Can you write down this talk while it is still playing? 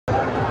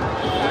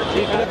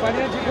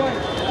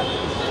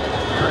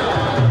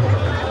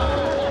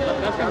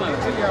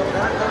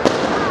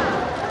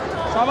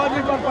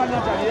सामाजिक पर पढ़ना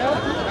चाहिए,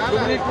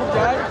 डुगरी टूट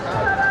जाए।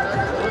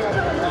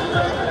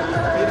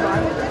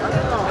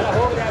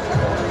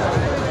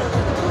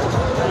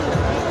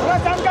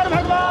 शंकर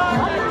भगवान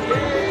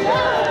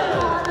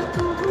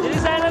जी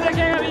साइड में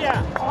देखिएगा भैया,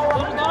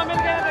 दोनों मिल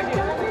के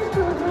देखिए,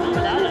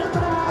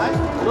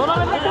 दोनों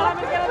मिल के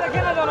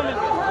देखिए ना, दोनों मिल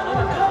के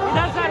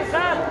इधर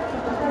सर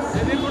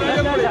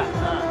इधर देखें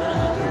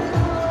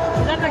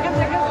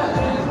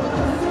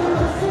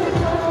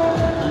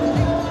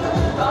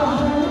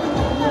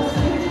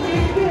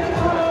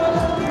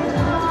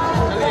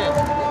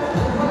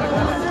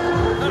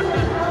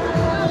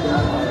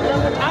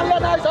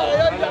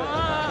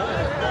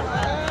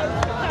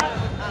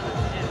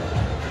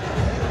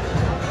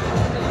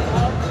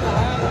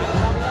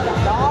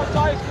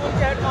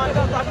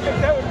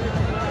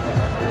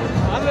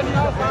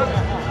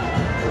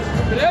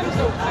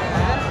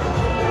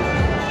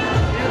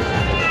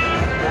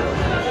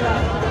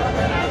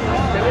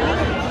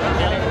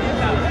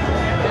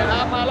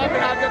माला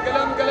बिना के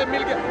गले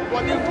मिल के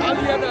पौधी उठा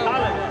लिया था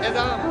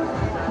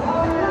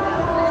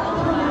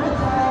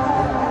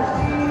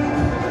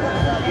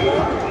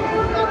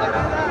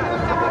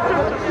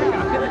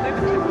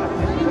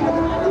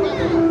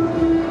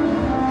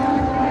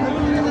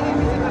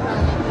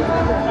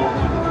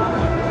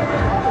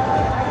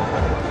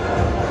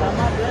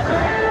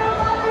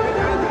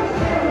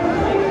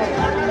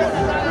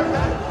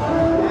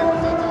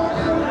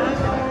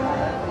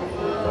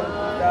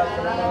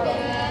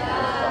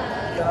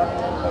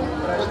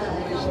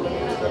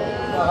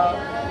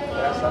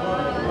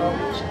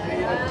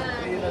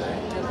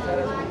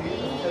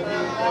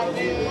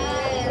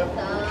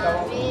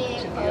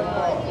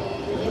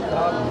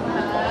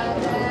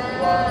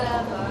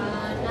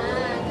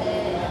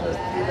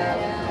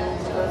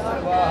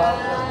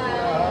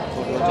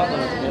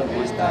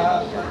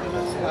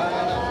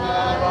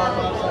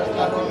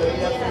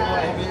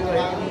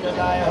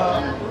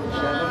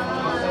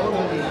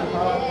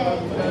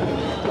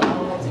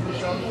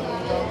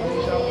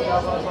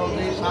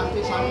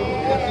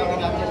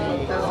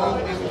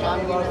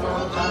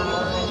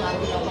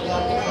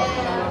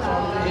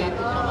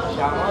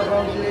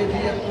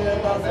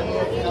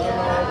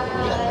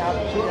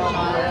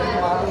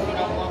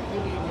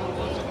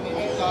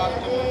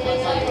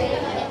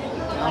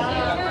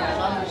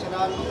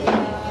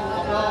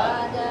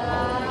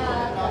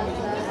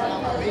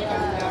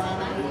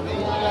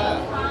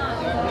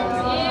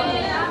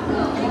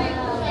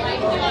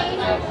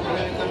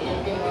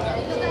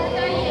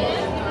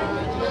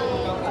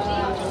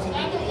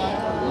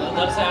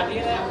शांति से आती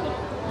है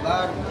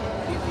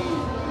तिथि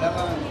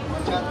लगन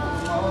मचत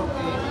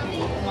मुहूर्ते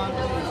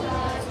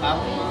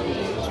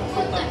आगमने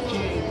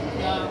शुभपक्षे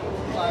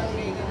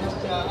पार्टी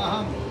दिनस्य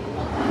अहम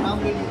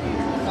नम्रिति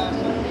तथा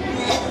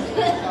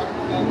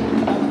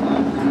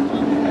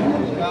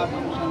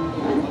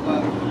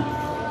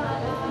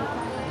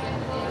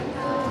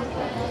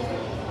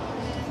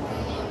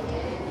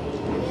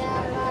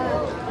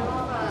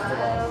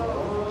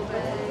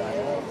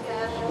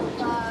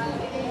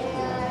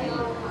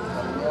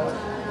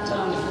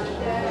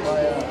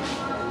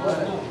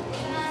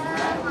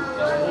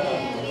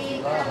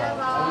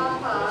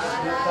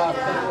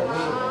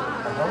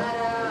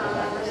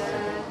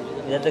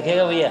इधर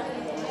देखेगा भैया,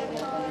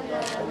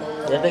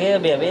 इधर देखेगा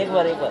भैया, एक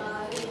बार ये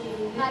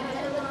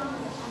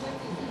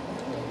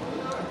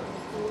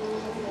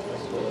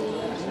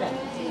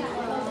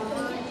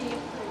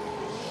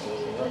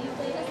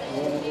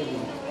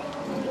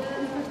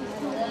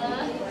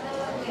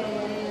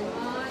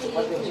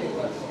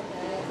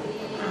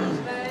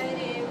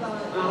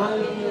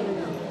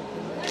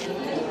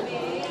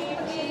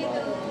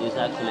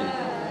साथ खुलेगी।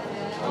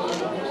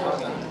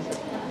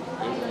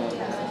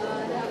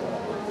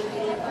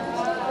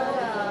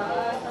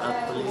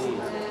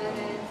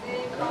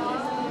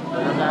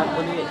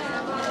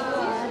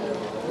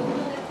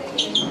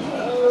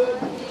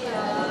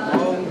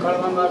 ओम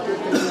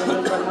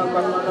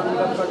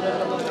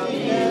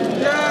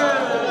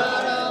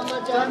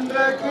रामचंद्र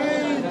की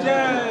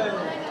जय।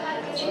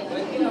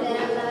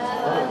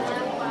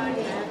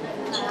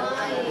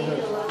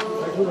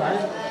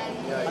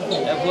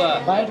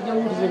 बैठ के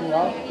उठ से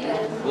हुआ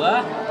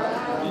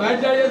बैठ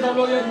जाइए सब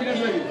लोग, 1 मिनट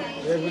लगे,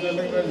 1 मिनट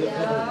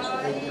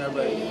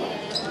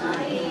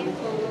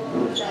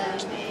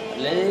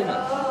ले जाइए ना,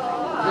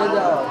 ले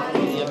जाओ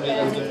ये अपने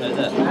घर में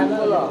फायदा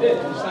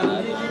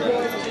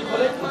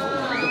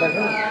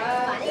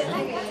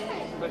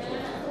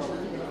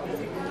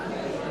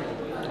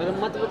अरे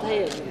मत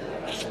बताइए,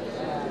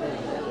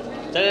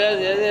 चल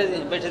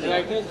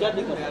बैठे क्या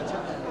दिक्कत है? अच्छा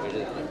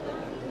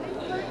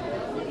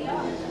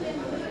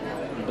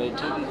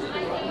बैठे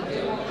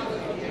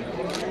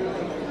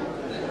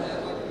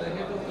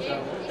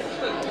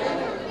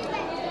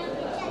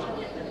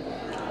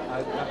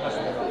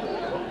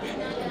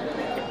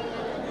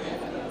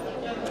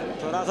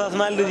थोड़ा सा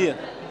स्माइल दीजिए।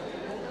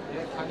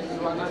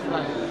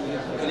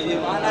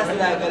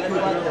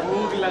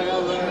 भूख लगा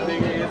हुआ है,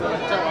 देखिए ये तो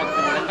अच्छा बात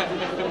है।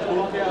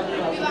 भूख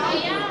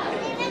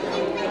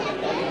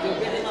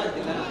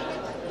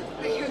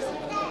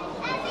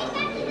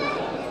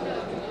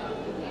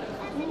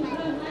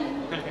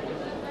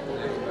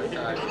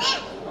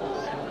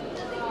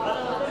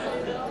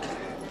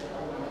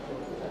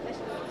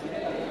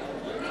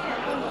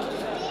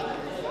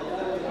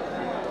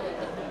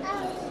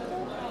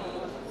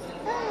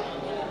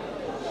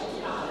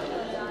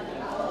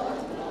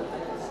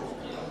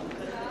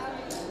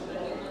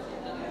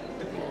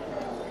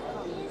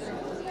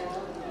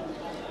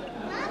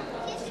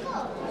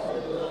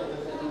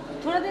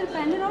देर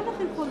पहने रहो ना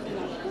फिर खोल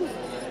देना।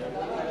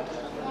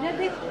 इधर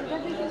देख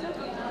सब।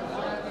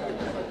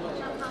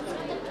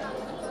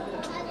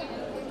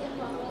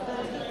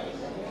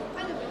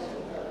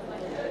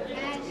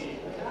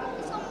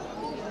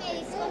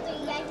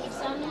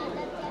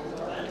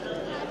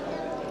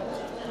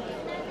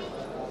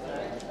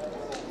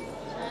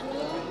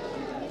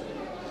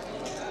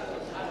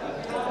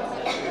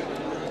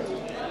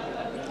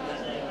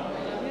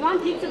 विवान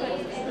ठीक से बैठ।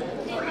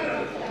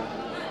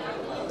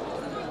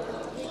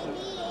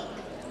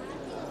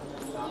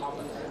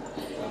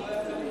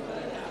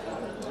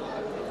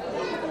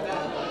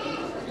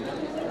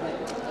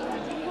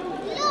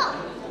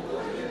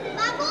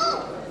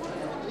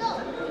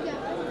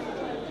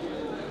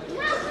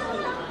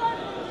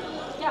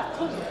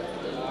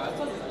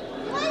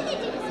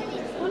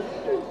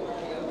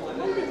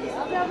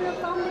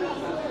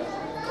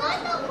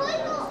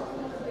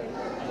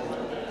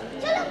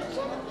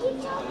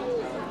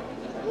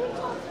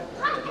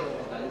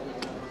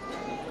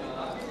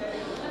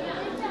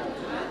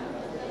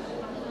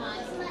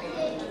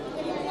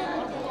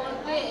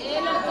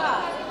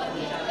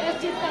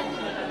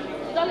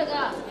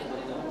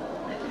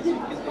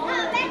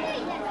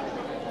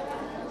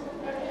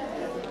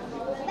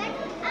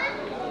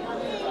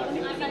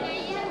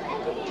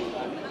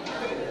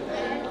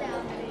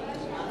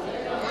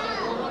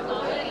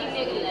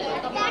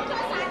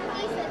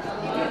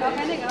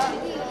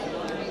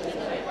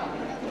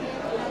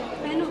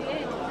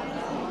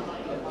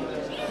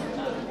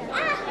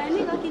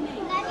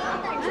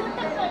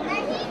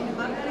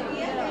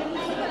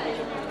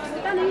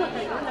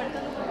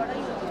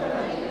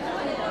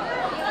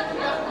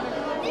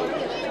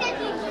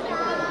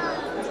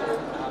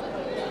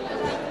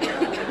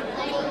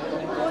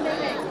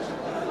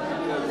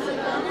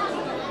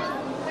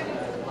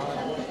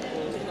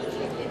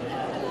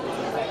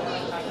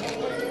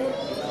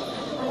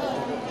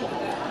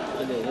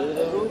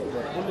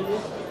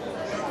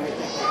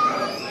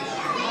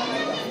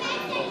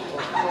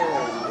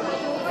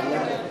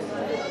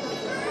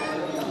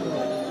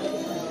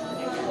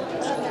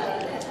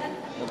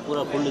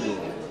 पूरा फुल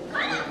लीजिए,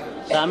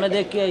 सामने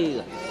देख के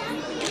आइएगा।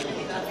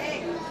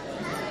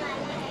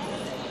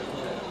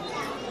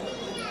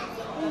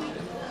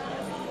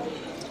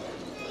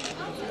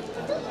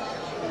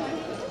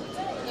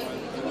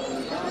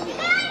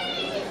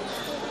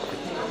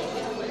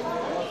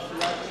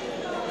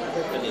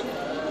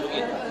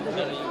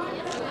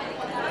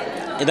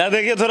 इधर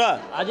देखिए थोड़ा,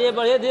 आज ये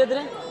बढ़िया धीरे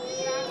धीरे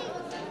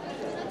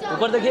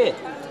ऊपर देखिए।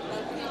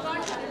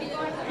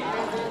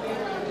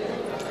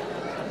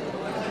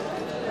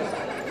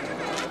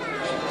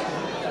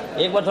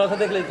 एक बार थोड़ा सा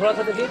देख लीजिए, थोड़ा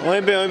सा देखिए।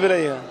 वहीं पे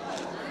रहिएगा।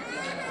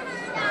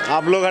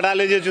 आप लोग हटा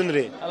लीजिए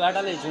चुंदरी। अब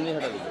हटा लीजिए, चुन्नी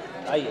हटा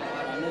लीजिए। आइए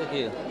सामने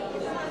देखिए।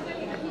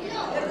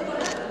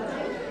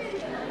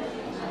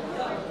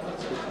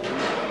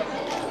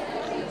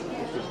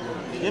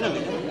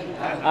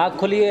 आँख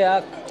खोलिए,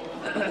 आँख।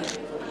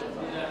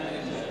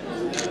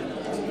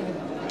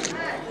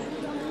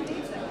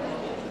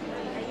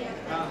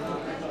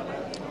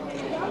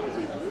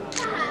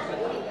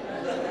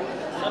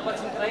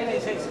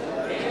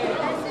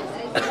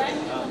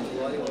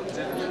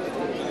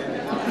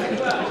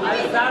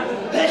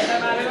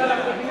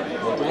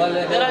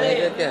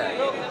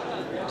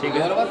 ठीक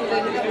है,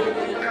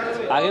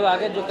 आगे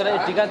आगे जो करे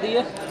टीका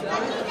दिए।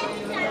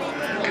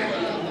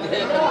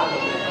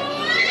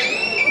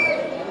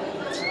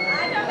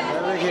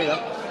 देखिएगा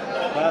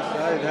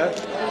इधर।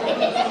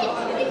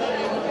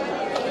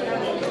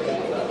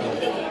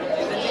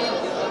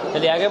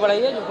 चलिए आगे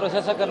बढ़ाइए, जो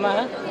प्रोसेस करना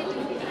है।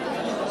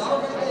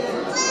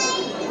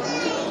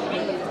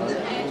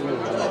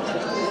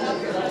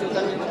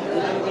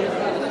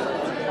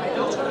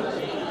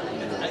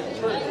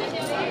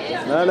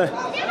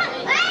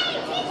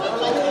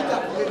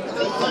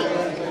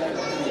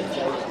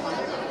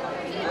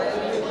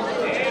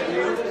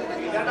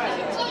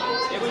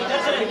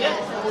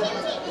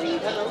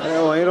 नहीं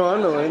वहीं रहो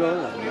ना, वहीं रहो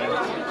ना।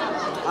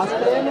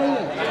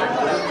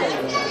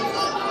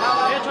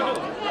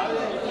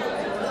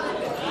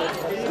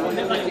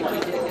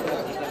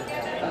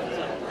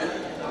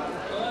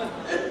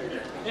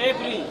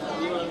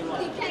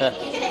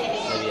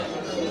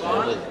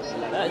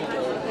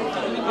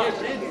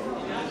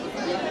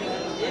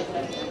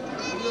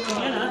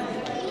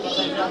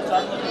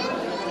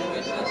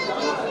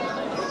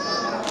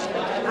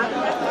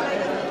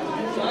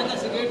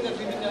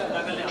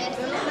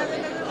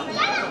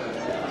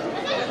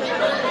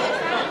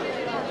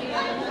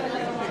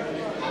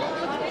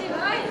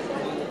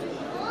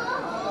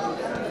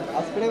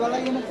 वाला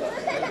ये ना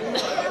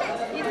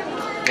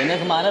देने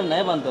से मानव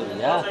नहीं बनता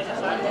भैया।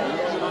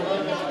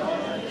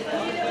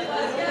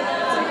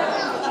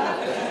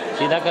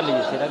 सीधा कर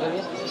लीजिए, सीधा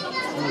करिए।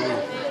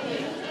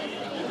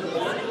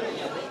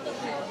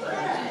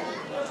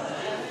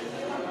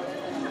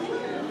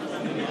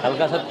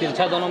 हल्का सा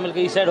तिरछा दोनों मिलकर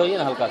इस साइड होइए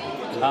ना, हल्का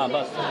सा। हाँ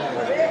बस,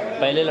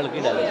 पहले लड़की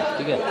डालेगी,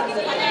 ठीक है।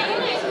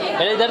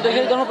 पहले इधर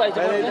देखिए, दोनों पाइप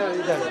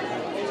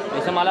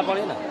ऐसे माला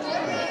पड़ी ना,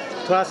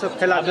 थोड़ा सा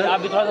फैला कर। आप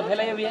भी थोड़ा सा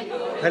फैलाइए भैया,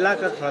 फैला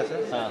कर थोड़ा सा।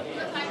 हाँ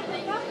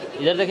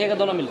इधर देखिएगा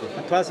दोनों मिलके,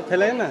 थोड़ा सा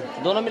फैलाए ना।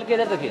 दोनों मिलके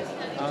इधर देखिए,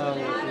 हाँ,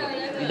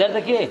 इधर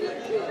देखिए।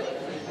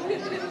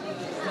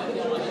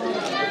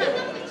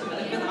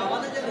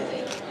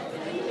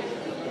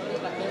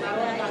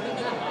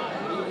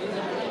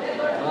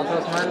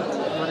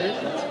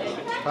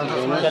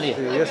 चलिए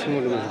यस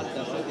मूड में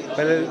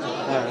पहले।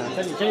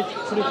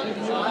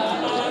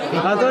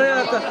 हाँ तो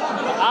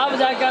अब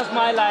जाके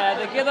स्माइल आया,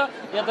 देखिए तो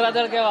इतना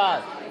देर के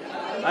बाद।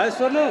 अरे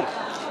सोनू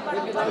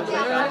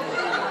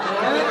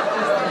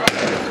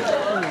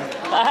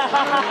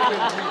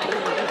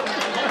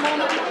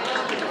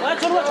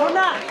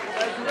छोड़ना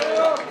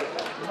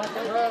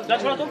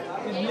छोड़ो तुम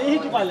नहीं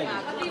चुका लगे।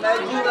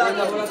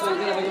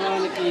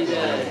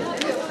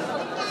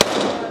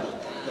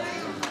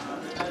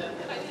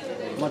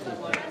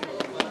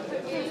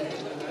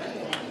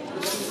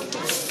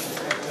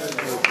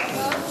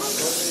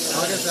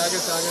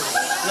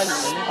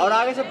 और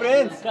आगे से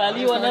प्रिंस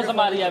काली वाला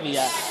समारिया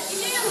भैया।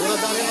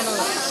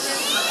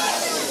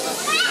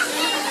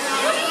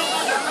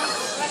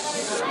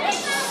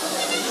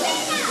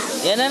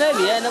 ये नहीं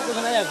भैया, इन्हें कुछ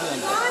नहीं आती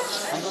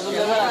हम तो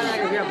चलिए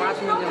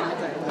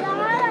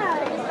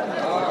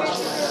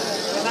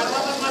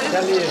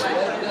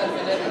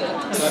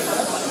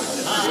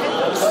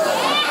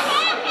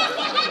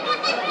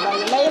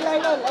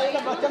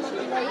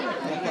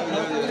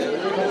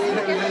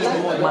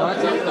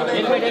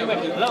एक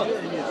मिनट हेलो,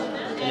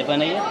 ये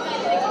बनाइए।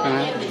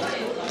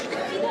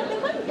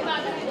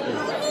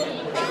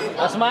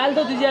 स्माइल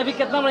तो दीजिए, अभी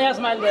कितना बढ़िया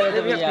स्माइल दे रहे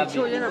थे भैया। पीछे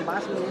हो जाए ना,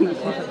 बास में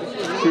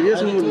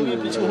सीरियस मूड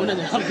में पीछे होने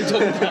जा पीछे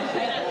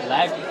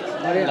लाइट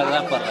लग रहा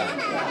पड़ रहा।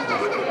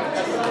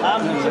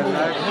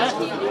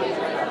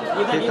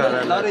 ठीक है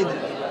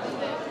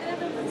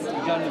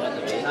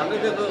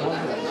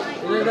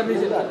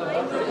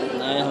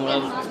नहीं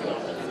हमारा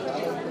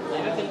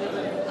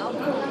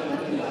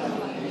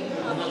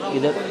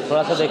इधर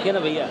थोड़ा सा देखिए ना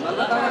भैया।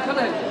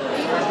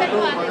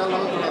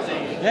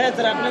 है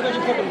सर अपने को जो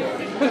फोटो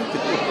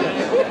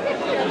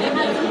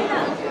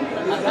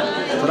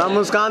थोड़ा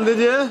मुस्कान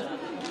दीजिए।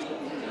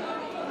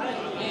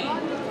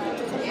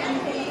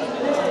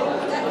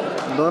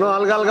 दोनों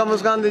हल्का हल्का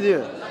मुस्कान दीजिए।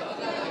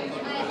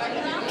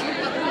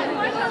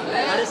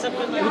 अरे सब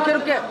रुके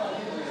रुके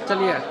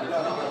चलिए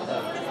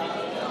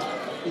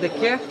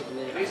देखिए।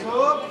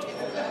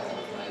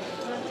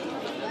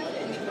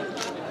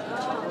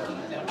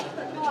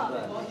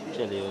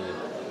 चलिए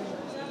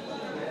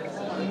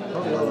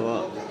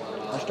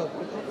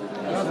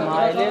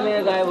स्माइले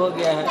में गायब हो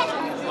गया है।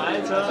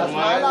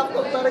 स्माइल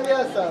आपको कर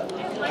गया सर।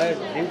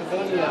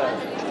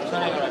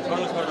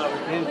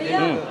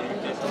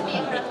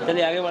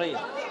 चलिए आगे बढ़िए,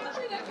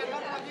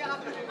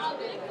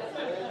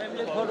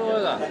 फोटो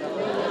होगा।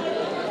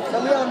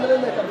 चलिए अंदर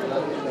में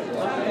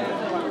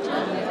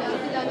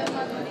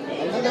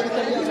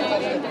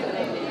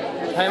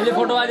फैमिली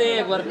फोटो आ जाइए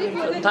एक बार,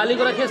 थाली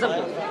को रखिए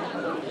सबको।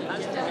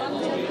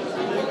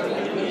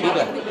 ठीक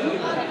है,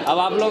 अब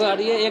आप लोग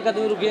हटिए, एक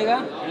आदमी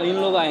रुकिएगा, इन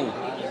लोग आएंगे।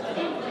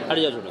 हट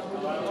जाओ छोटे,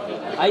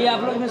 आइए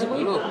आप लोग में से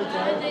कोई।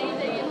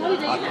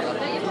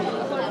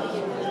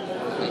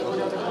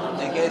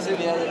 कैसे भी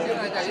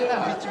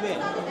बीच में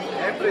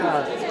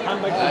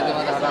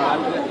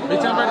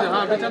बीच में बैठ।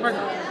 हाँ बीच में बैठ।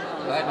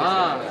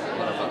 हाँ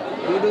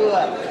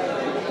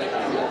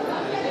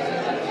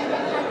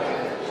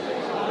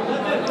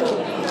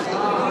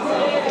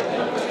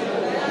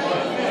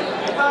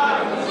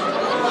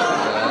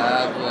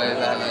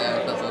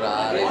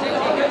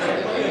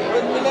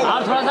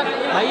आप थोड़ा सा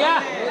भैया,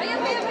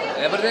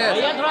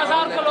 भैया थोड़ा सा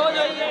और क्लोज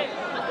होइए।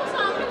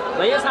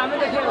 भैया सामने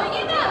देखिएगा।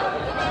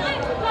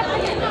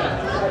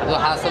 तो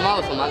हाथ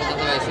समाओ, समा के तो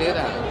वैसे ही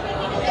रहा।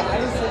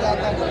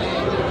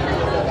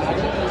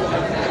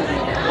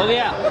 हो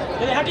गया,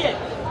 चलिए हटिए।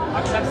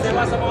 अक्सर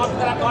सेवा समाप्त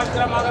करा,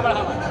 कार्यक्रम आगे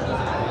बढ़ावा।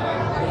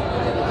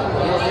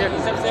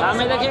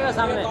 सामने देखिएगा,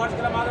 सामने।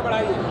 कार्यक्रम आगे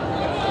बढ़ाइए।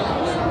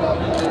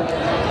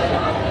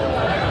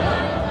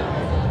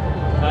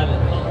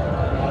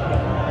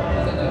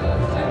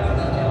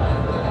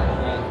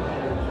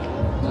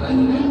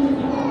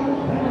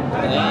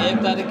 एक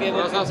तारीख के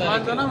बाद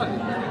आसमान दो ना,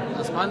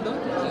 आसमान दो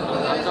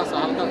हल्का सा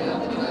हल्का।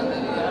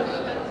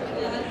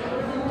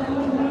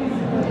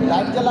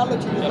 लाइट जला लो।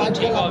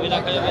 ठीक है, अभी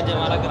रखा जाए,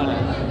 जमाना करा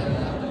लेंगे।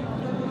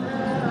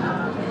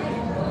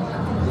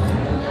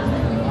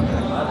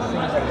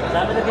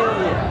 सामने देखिएगा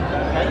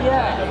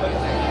भैया।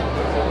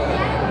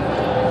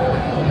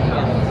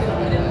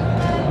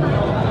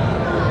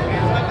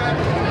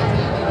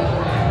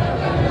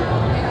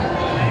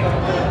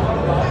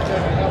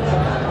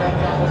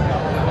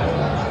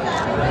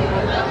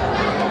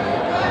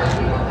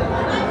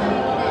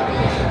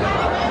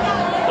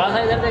 थोड़ा सा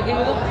इधर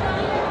देखिएगा तो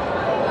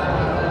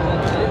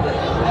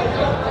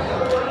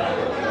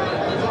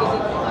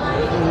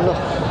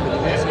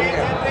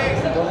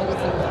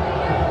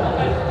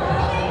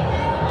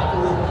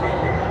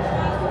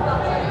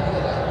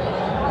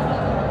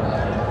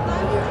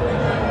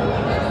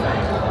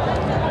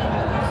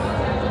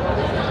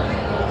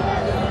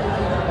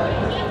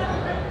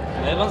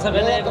सब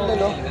ले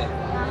लो।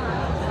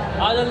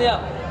 आ जल्दी आओ।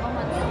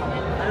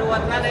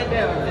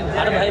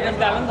 अरे भाई बन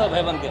के आगे दो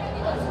भाई बन के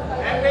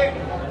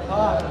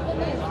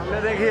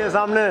सामने देखिए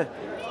सामने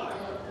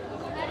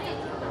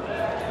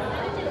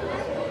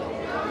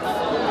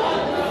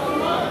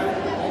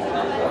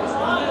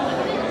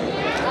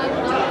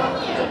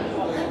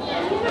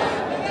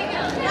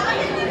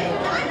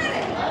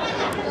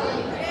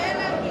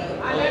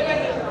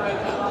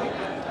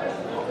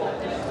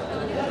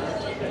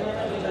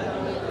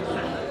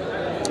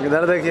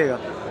इधर देखिएगा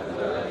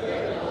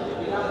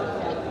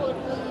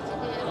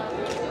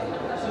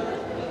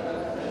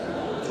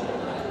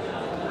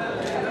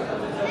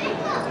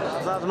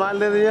स्माइल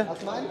दे दीजिए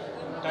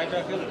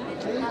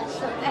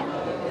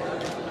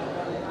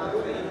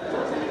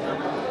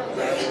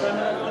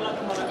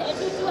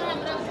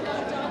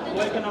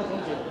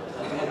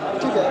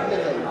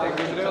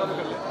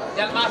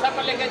जलमाशा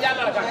पर लेके जा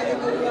लड़का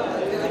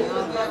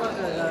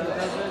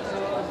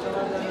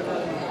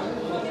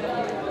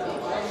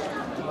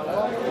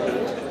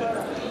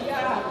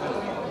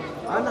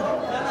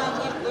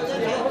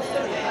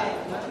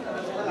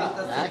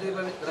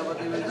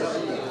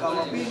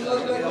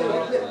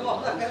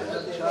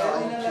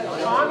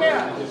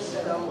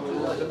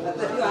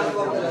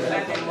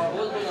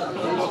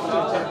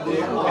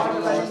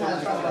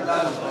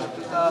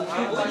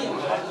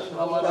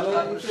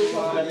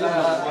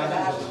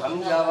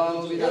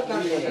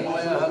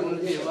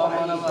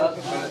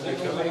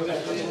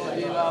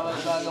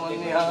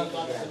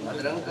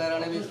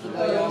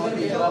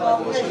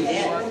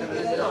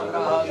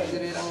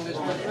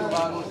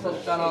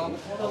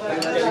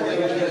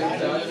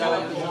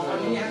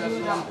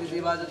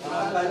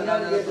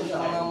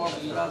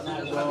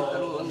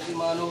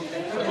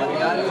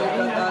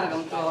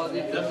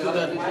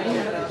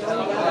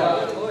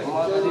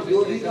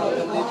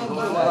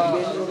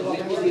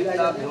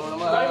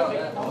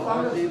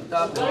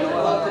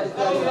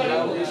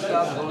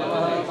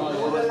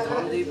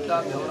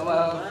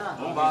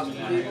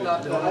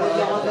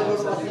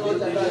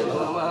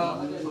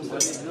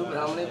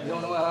ब्राह्मणेभ्यो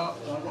नमः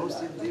ओम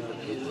सिद्धि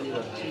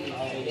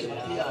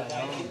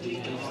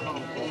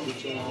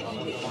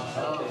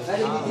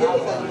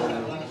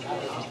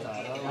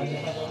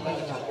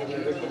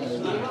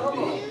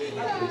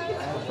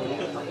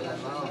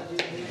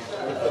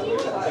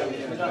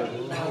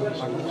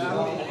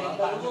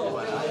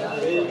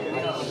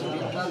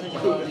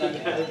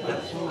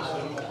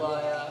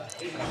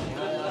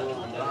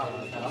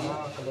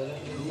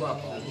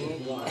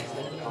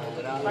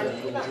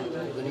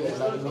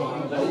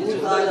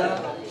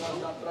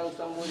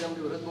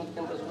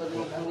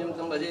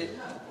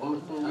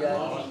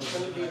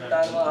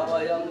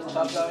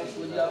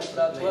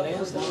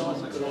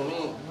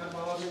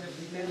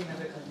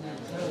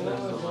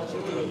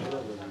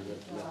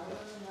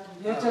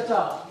ये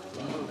चाचा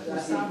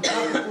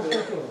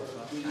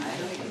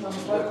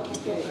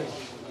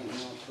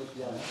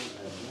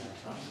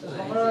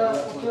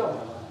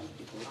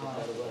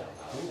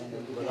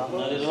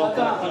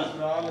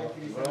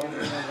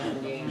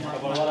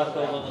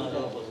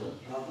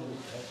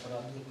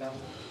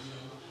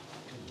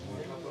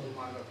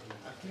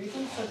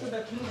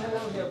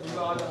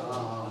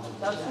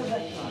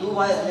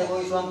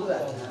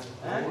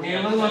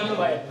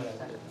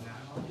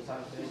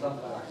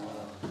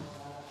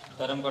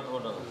करम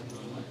कटोर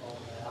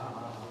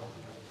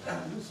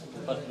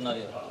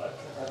नारियल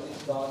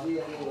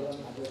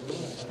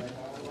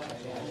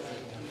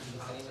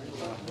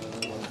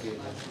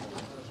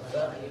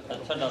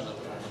अच्छा डाल दो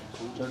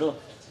छोड़ो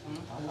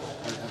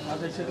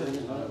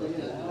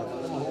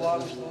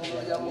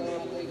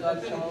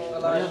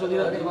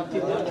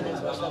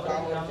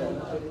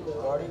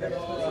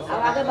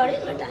आगे बढ़ी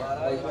बेटा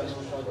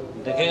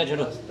देखेगा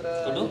छोटू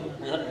छोटू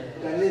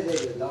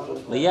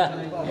भैया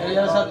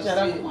सब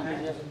चेहरा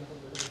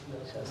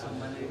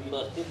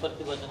स्वस्ति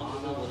प्रतिवचन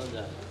बोला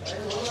जाए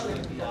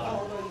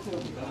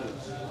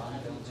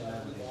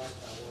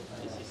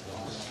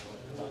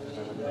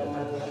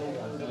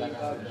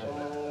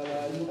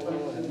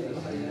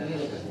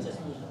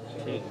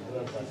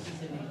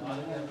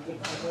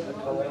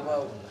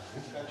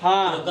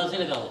हाँ कल से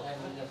लगाओ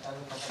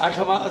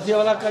 80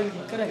 वाला कल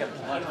करेगा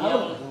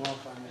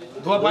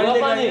धुआं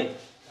पानी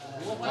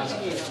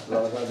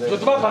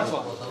दुधवा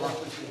फटवा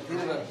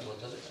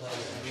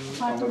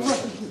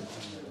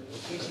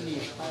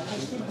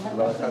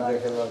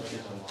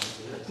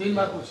तीन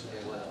बार पूछ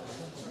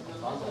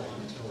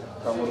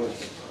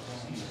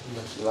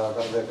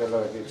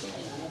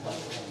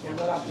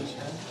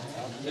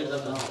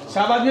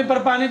सब आदमी पर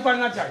पानी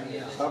पड़ना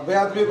चाहिए सभ्य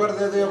आदमी पर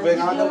दे दियो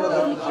बेगा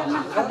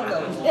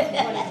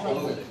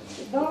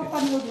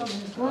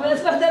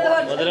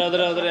उधर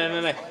उधर उधर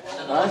नहीं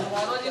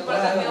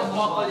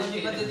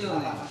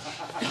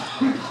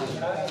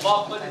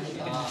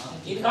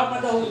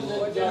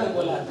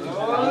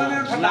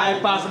नहीं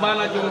पासवान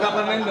जुमका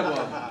पर नहीं देबो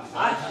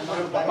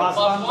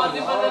पासवान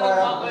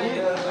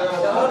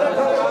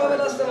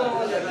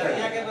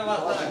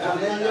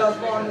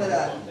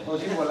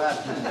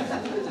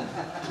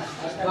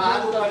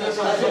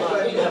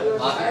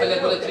पहले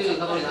बोले 3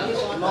 खबर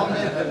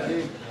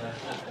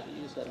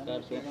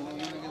सरकार से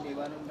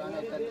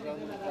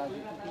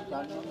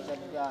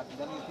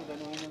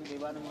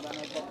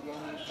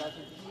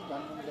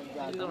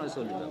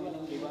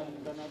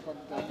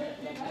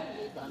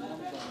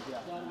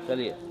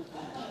चलिए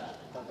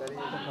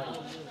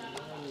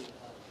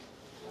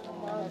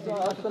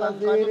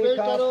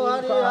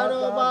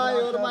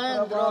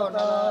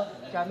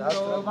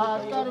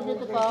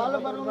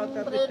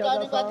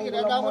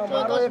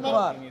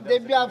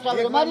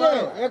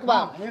एक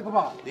बार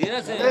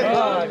धीरे से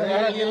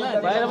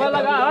पैरवा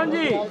लगा हाँ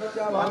जी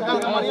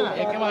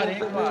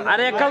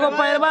अरे एक को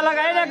पैरवा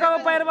लगाए ना एक को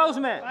पैरवा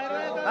उसमें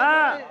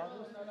हाँ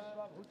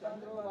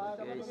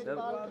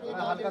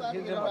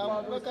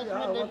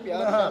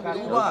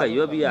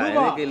कहियो भी आए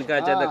ना कि इनका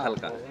चाहे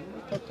हल्का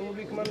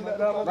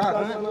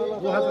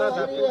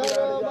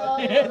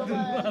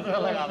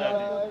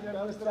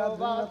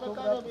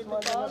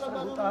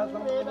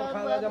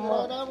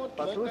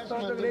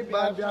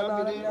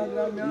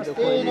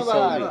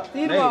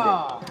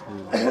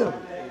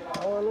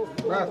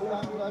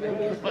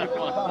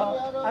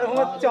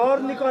चौर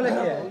निकाले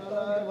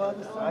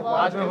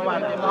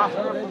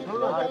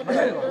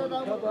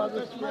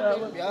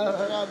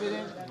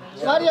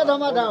सारिया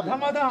धमाधम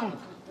धमाधम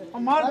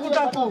मार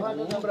कुटा को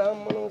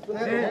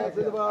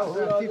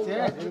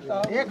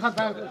एक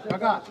खाता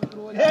काका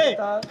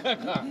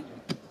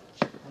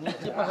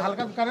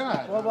हल्का करे ना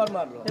मार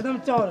लो एकदम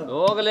चौर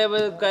हो गए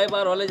कई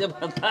बार होले जब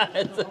पता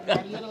है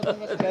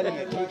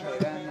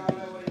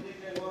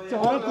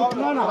चौर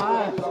कितना ना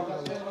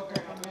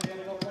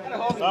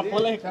सब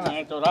बोले खाना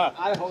चोरा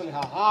आए हो गए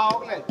हां हो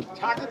गए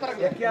छाती तरफ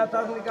क्या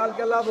तार निकाल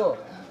के लाबो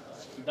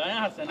दायां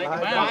हाथ से नहीं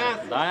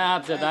दायां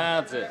हाथ से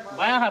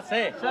बायां हाथ से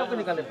सबको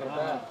निकाले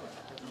पड़ता है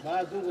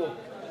दूगो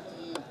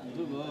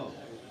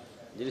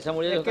जिरी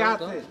समोड़िए क्या हाथ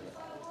से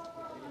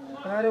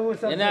अरे वो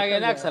सब इन्हें आगे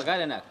ना सरकार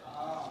इन्हें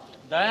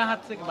दायां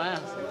हाथ से कि बायां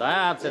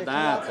हाथ से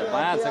दायां हाथ से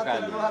बायां हाथ से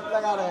काट हाथ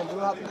लगा रहे हैं दो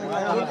हाथ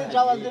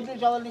दूसरी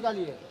चावल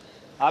निकालिए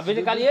आप भी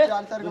निकालिए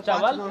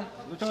चावल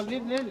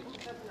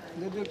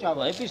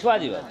वही पिछवा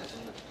जी बात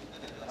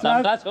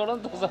सबका छोड़ो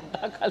तो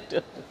सबका खा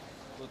लो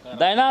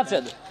दैनाथ से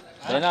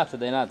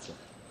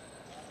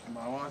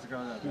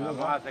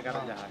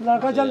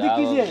लड़का जल्दी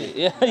कीजिए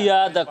ये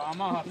याद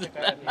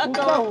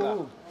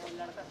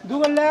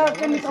दूगो ले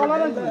के निकाला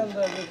ना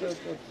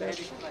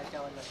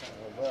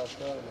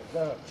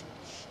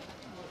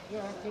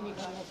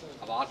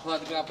अब 8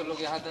 आदमी आप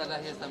लोग यहाँ कर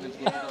रहे हैं सब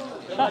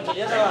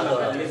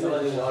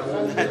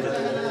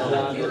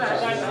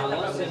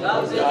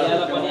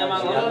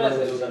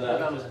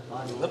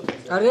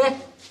अरे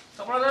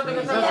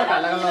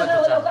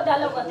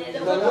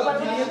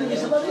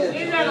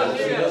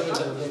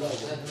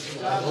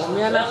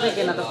घूमिया ना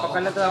के ना तो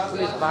पकड़ ले तो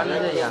पुलिस बाहर ले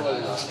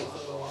जाएगा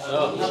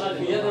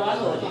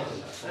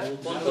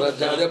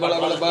ज्यादा बड़ा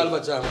बड़ा बाल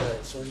बच्चा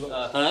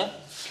है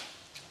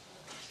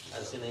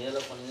ऐसे नहीं है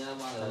लोग पनिया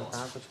मांग रहे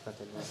कहां कुछ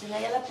पता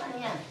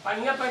नहीं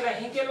पनिया पहले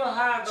ही के लो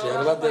हां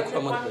चेहरा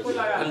देखो मत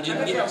हम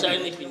जिंदगी में चाय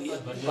नहीं पीनी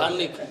पान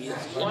नहीं पीनी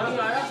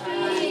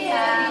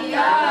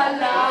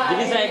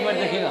दीदी से एक मिनट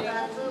देखिएगा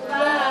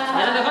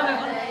ये देखो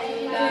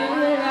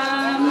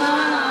रामा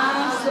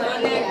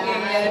सोने के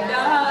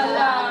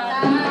डाला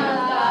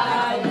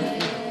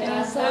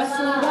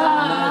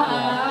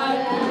ससुराल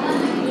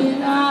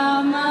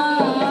रामा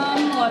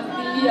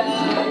मोतिया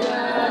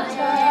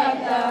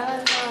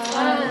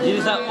जी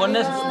साहब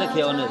ओने से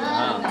देखिए ओने से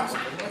हाँ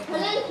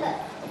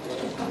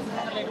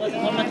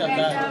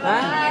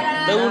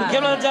तो उनके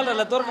में चल रहा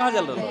है तोर कहाँ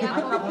चल रहा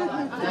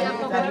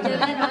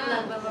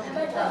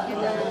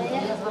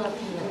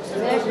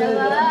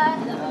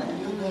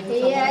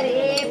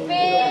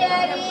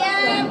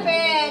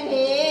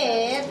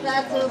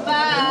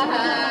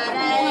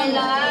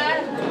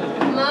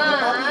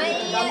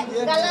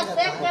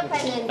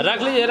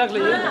रख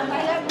लीजिए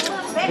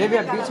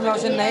भैया बीच में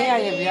उसे नहीं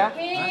आई है भैया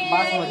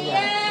बात मत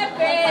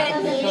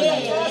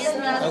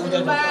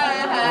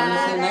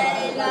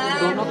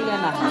दोनों को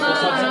लेना है तो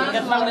सबसे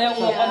कितना बढ़िया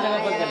वो अपन जगह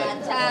पर चले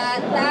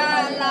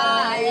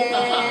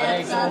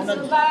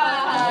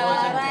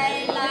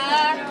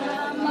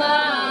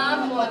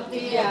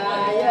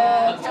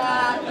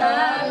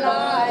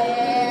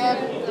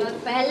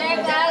पहले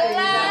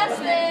गला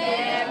से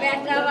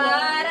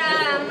बेटवारा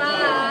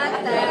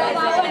मात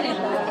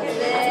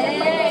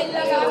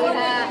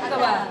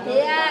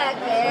या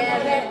के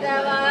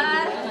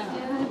बेटवार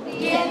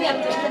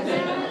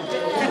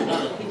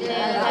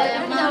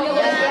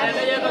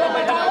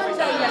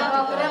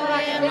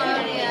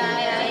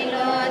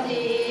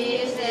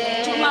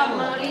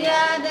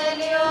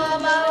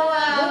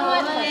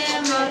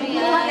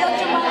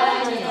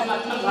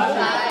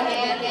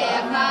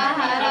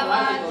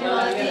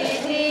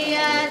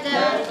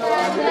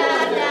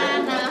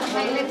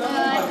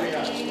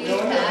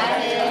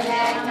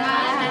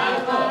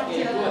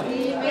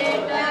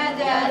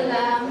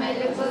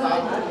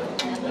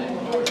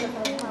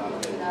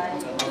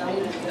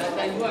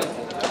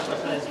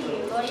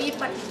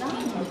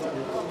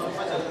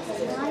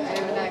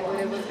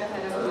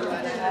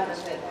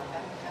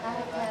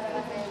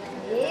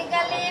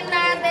गली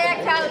ना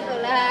देखल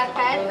दूल्हा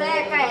कैसे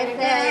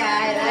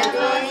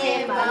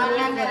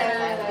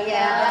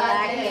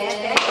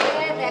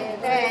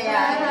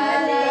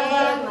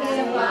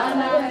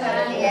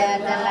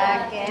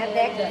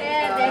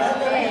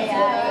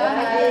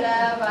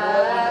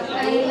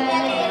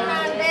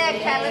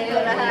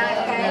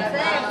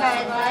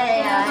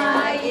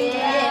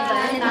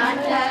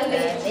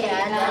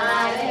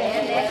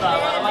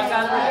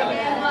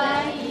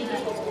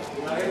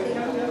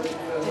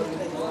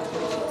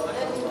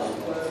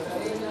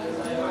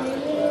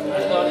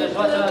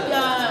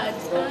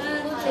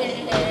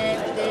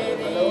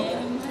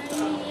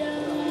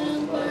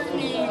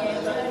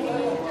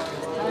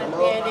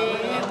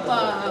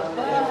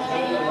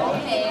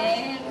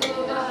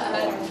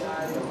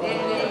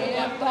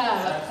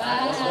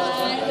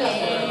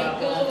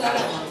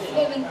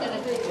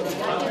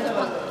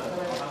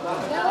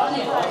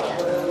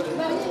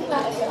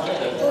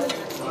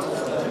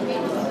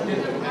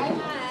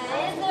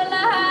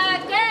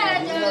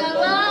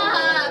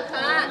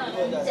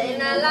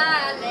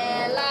लाल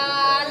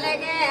लाल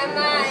गे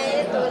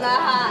माई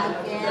दुल्हा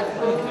के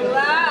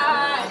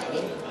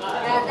फुलवारी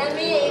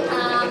आदमी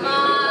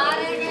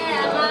हमार गे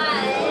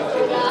माई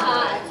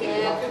दुल्हा के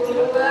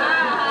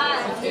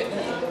फुलवारी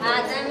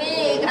आदमी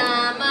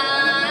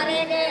हमार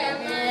गे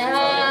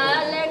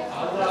मेहाल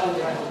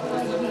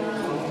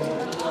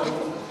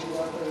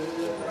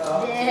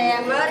जे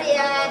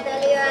मरिया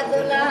दलिया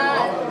दुल्हा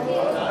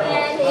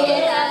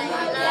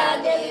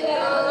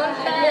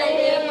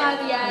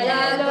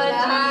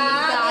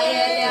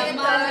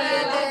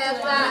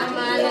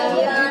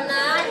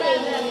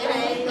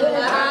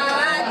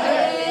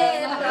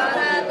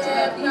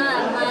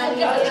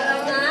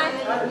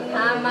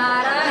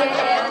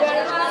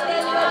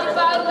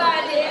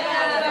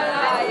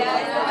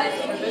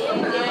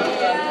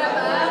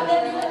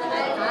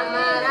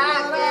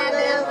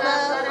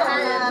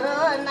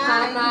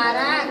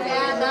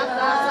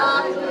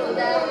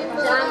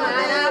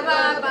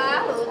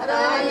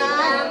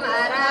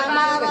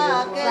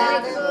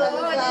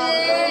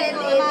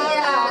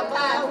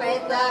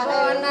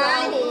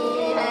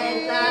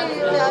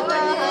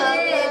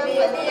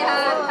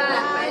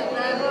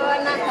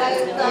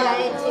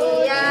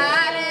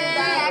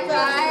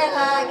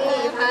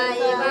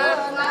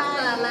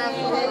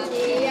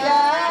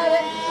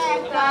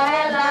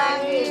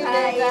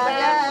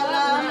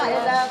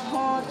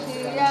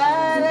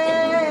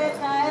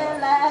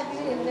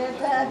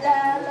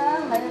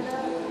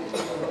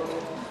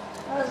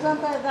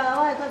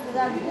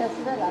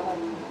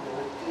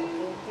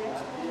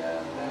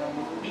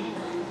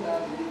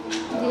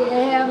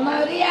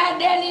मरिया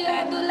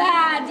डेलिया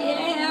दुल्हा जे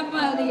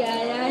मरिया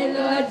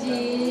आइलो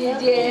जी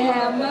जे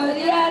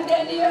मरिया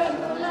डेलिया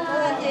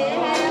दुल्हा जे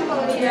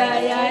मरिया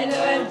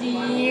आइलो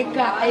जी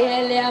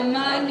कायले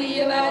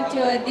मालिवा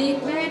छोदी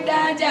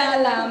बेटा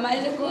जाला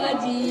मल को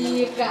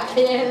जी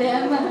कायले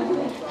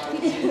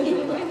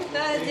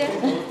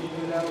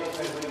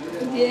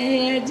जे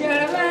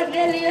जड़वा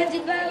डेलिया जी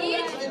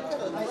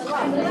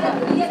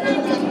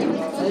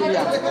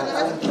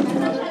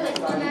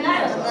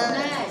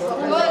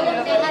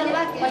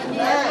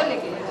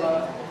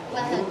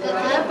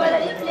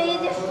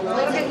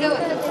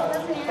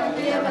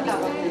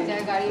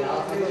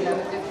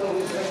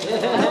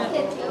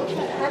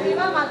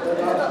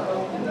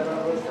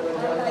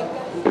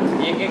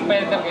एक एक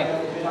पैर करके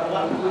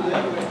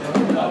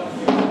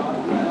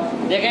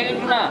देखेंगे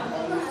टूना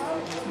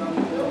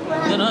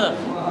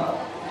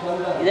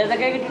इधर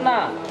देखेंगे टूना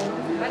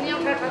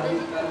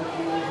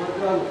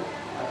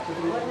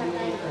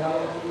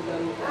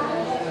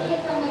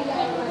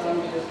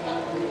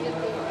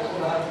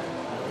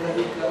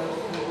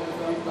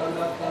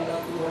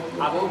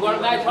अब वो गोड़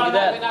में छोड़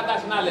दे बिना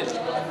दर्शन ले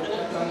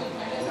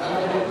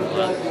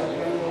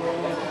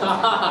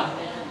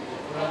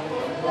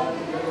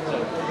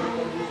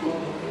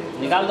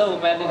निकाल दो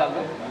पैर निकाल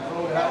दो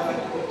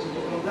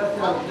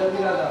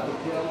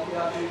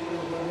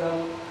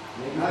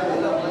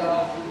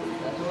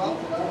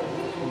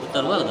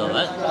तरवा दो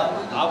भाई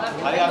आप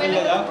खाली आगे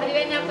ले जाओ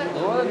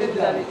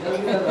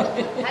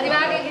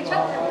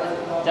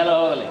चलो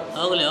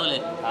हो गले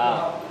हाँ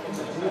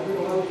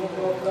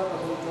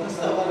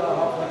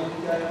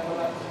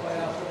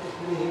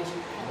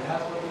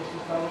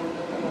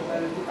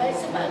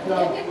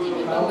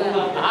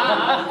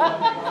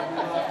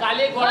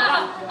काली घोड़ा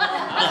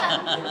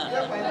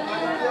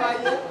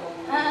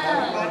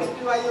पानी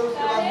पिवाइए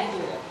उसके बाद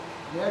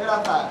नेग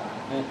रहता है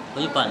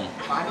वही पानी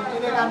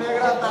पीने का नेग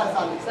रहता है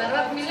साली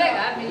शरबत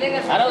मिलेगा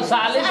अरे वो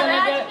साली से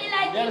नहीं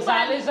डेढ़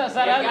साली से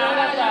सरहद में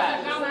रहता है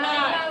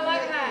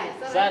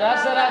सरहद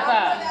से रहता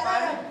है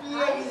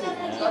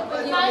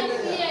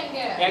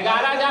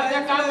 11,000 से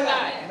कम ना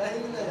है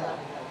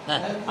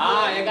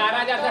हाँ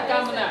 11,000 से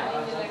कम ना है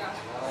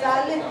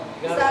साली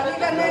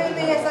करने के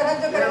लिए सरहद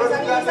जो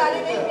करेंगे साली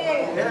नहीं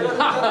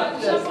पिएगा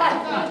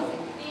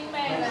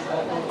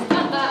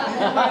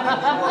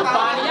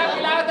पानिया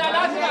पिलाओ तो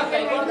अलग से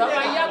कहीं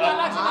दवाइयाँ तो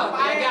अलग से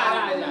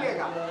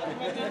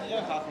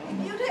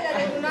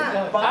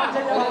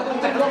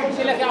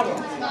 11,000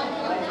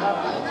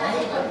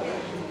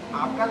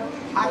 आपका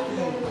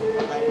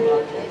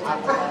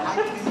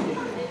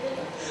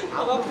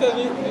अब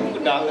कभी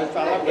डाल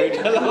साला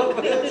बैठा लो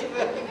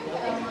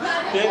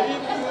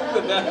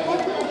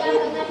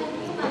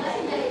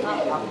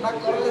अपना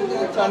कर लेते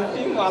हैं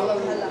चंटी माला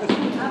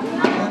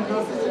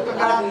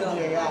करा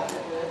दीजिएगा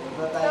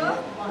बताइए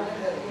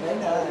नहीं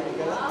ना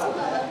गलत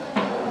बात है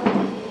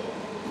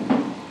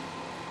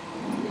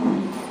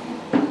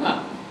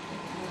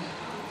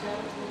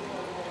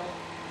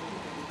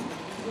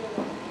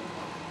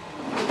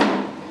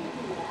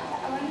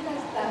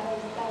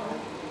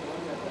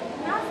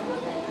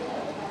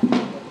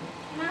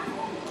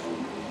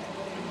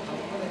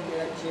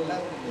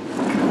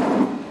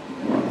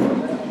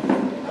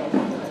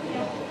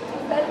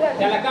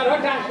चला करो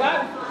ट्रांसफर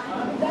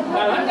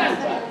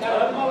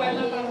करो मोबाइल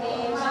नंबर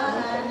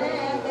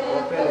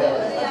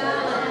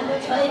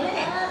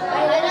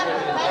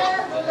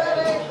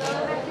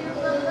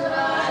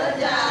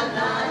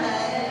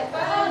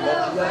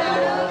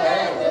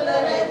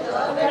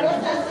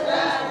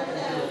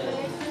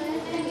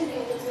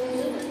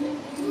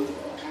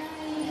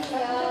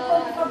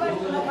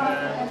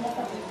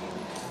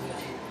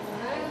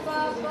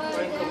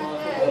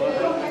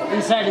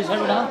इस साइड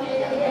बेटा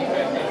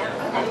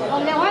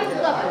हमने वहाँ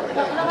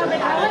कपड़ा में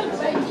बैठा हुआ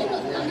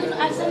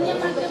आसनिया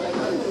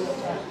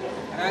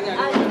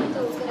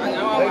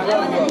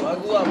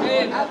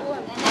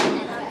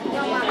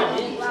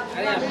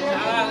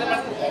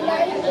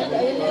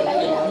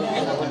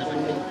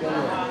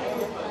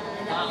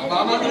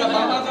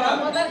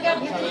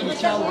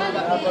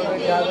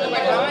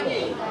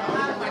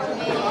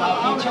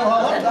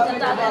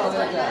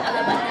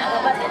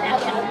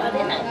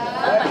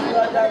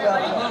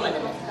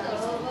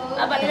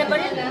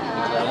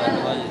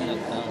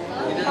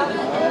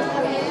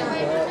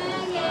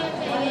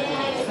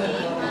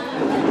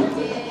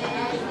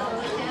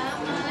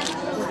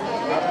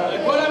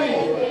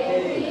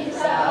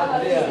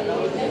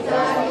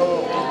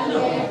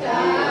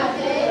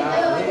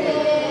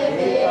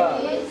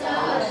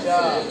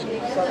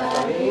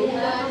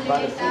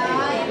मार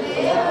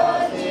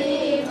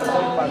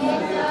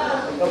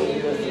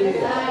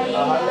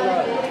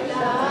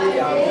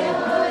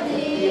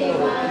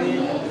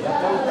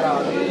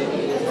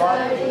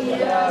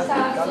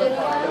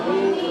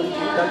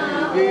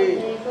के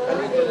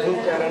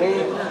चरणी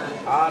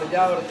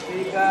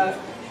आर्यावर्ती का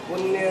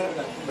पुण्य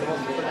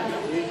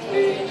बृहस्पति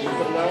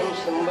प्रणाम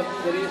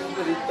संवत्सरी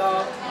ऋता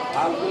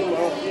फाल्गुन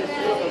मासे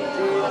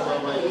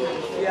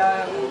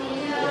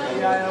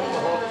तृतीयायां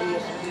महती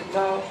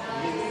स्थिता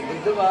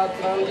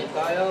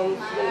बुद्धवात्रांतायां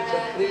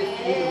छत्रे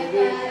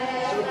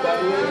श्री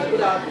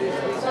कर्मेश्वरात्रि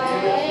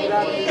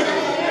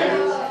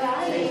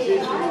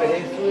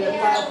महेशु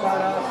यथा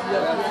प्राणास्य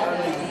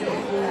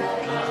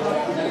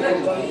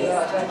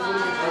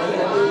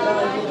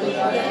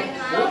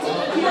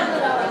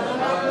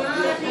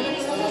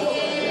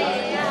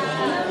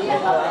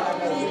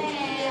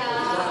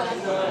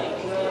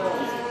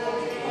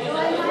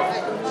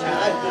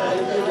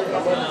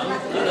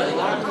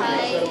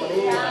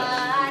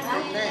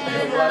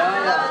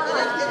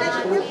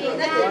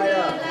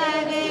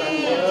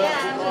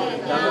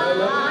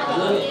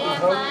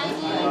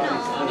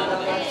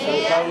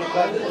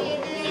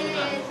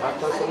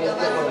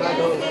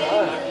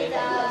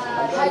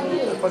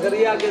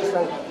पगड़िया के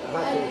संग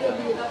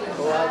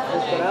तो आप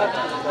इस तरह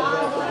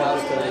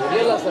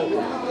करेगा संग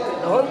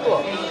धन को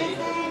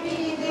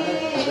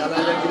ज़्यादा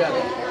गिरा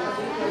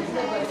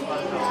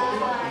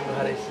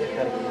हरे से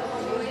करके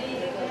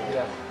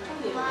गिरा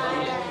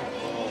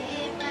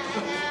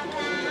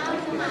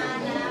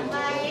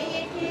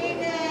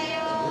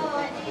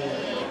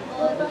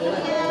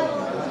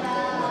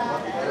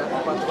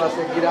पचवा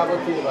से गिरावो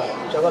 3 बार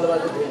चगल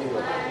बाजू भेजी हो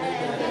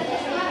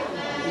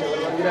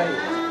चगल गिराई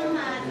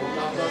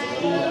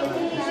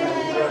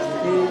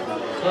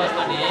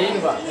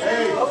 3 बार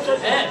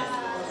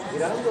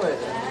गिरान तो है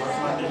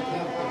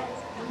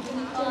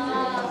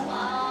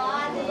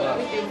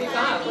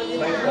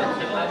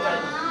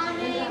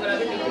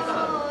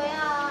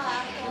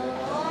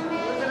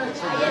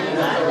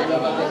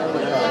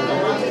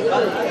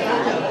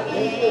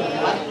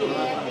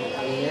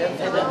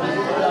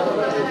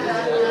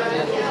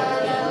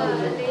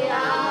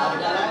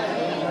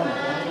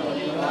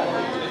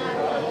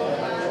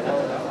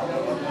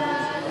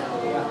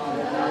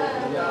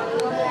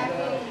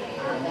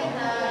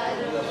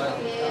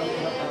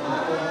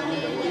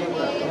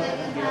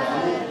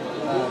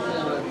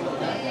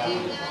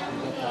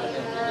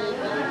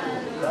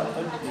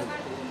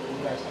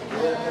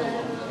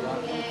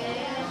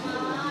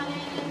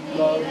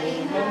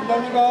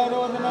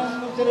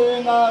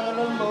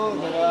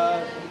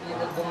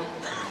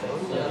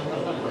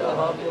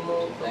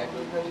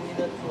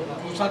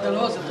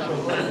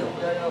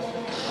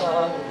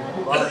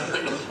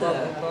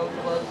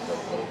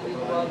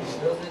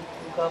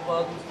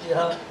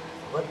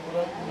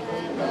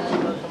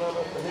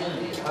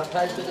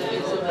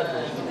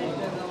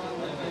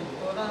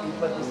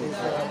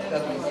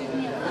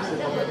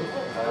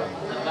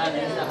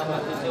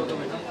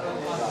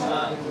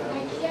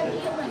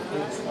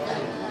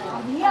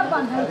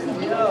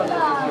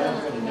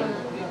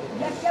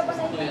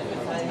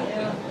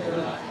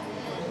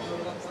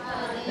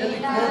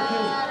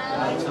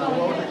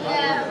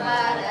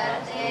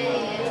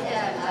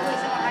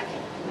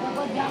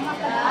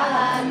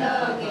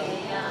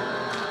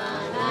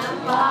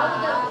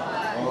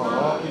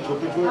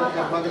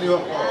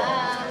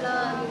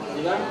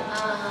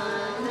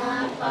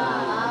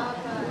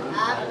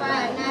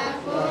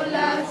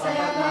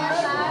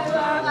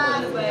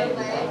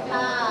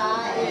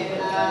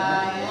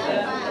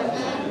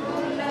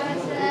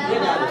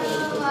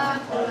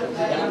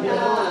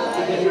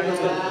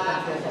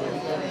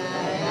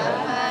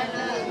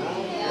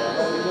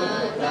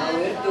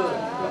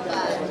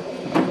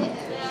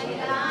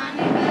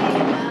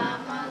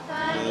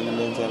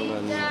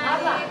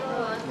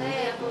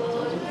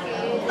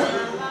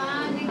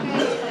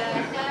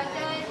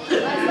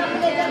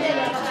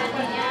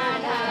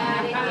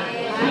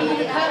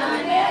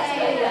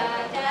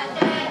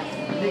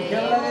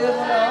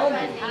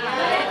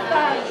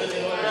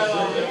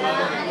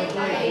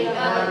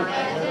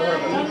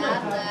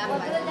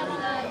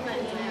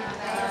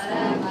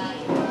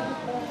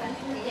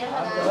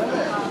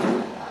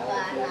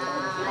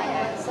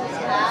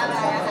Bye.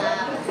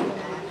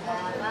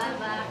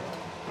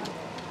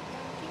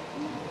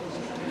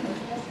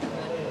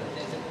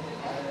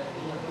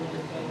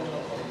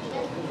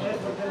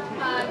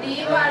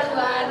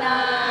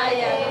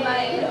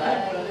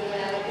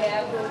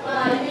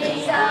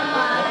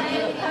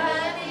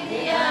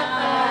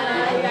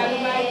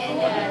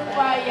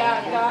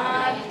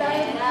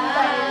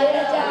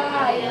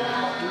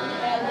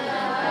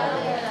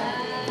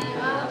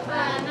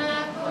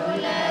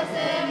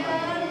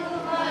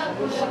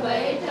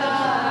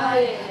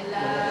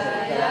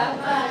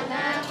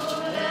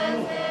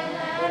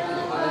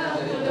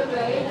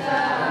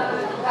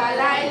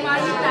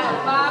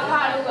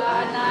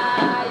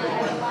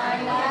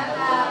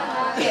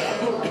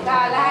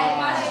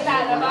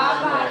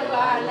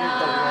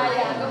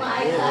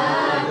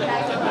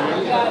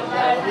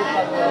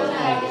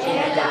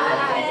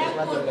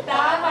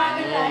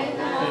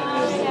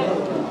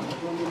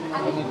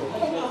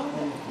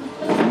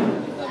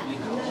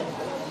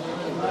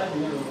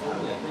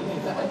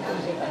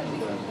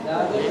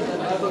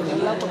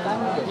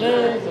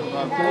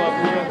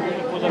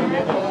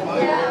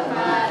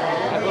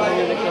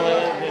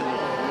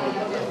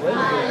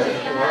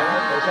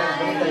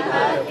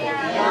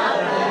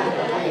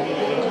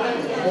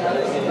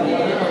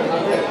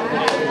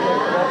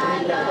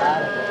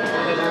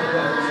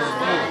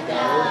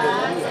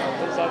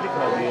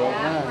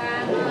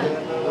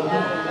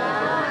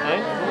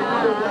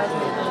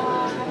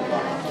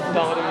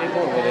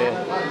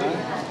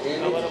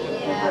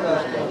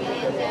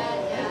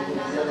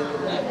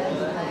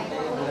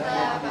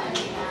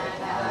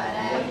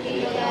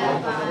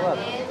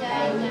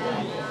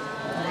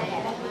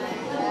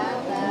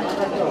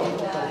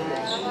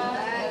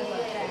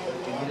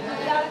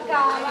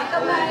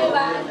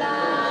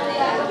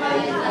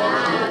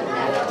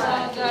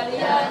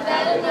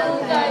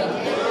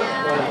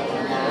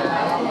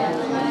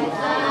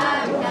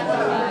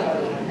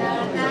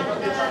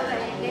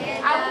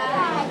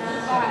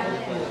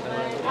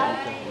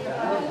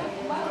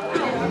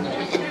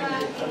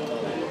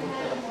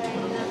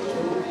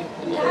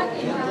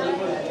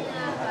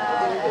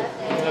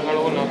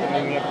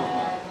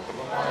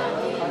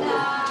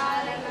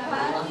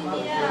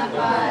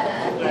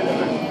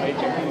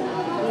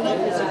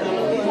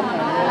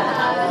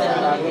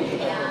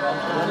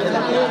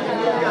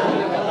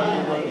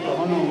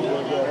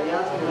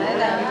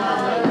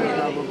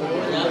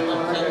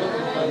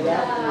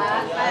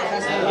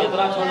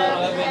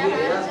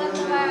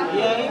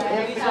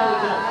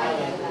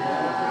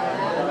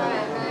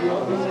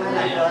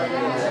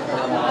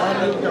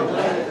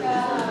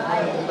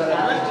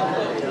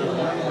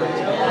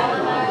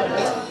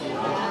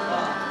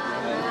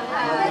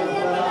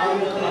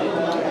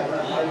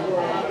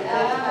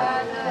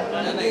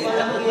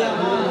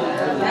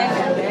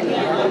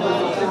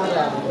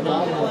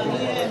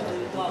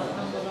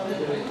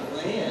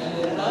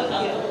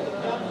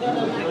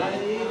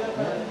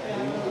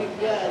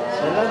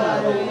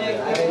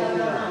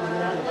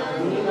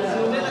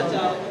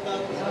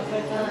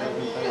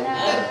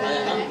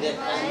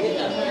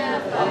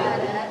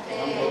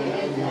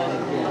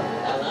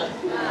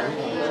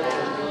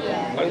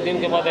 दिन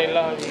के बाद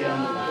अल्लाह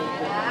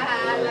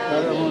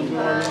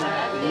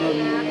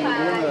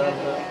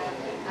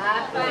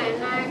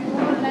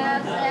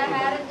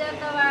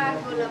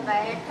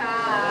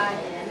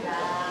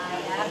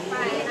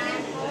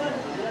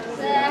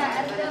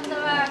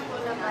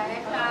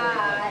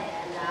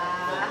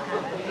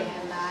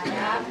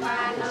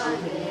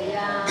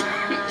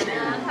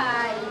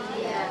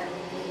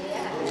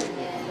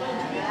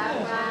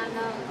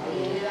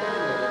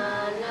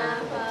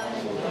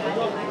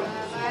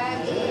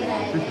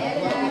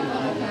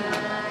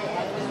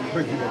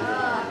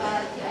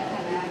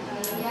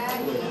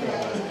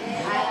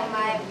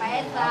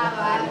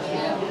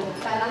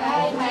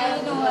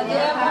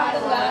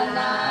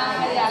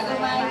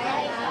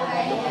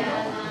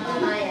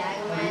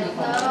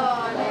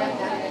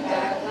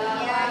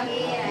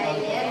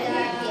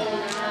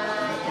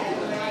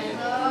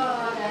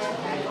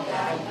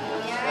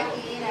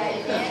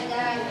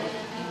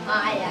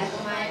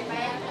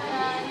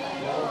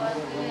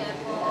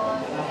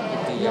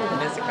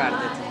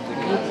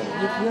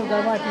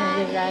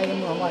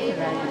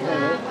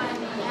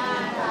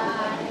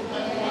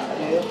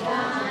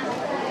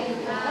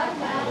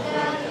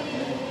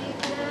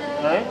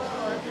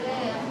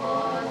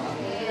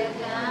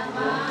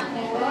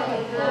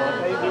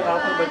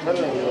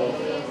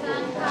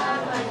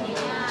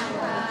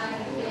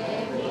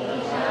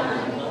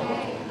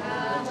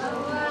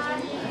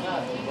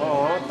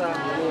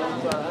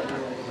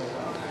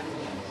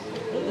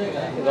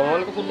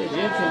गवाल को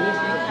लीजिए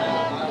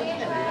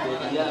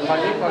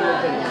खाली पानी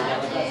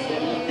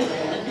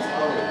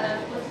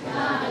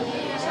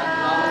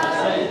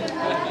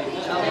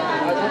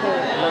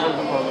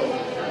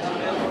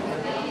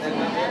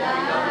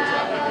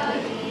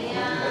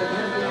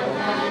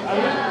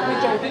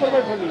चौकी पर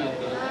बैठ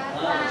गई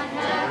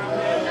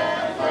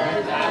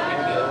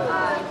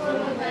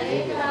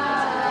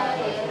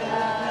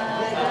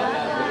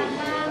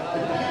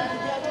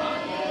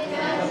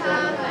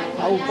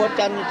ऊपर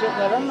चार नीचे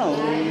करो ना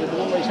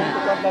इतना वैसे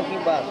करने की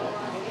बात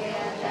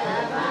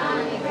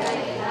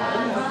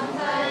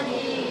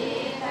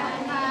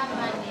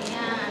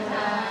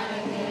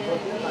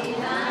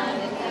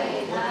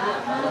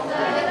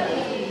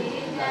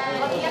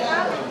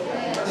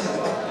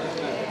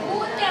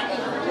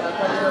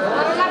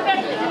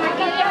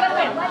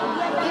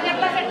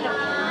Gracias.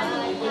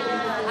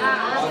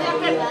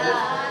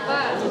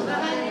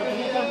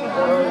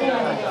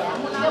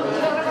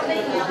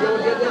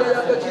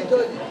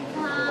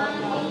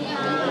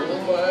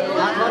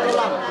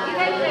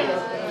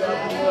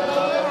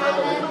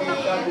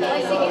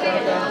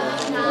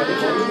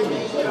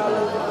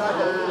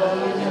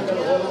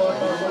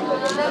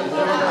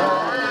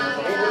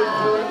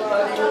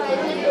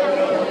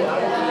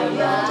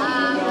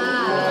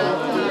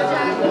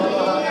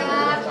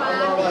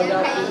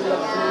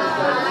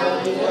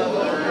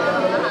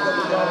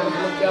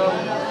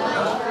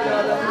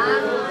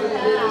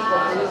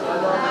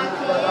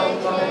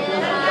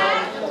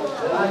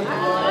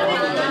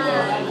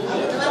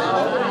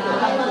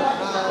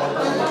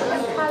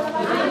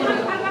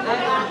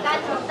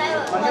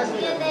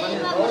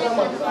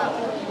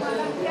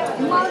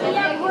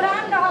 मौलिया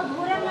घुरान रहो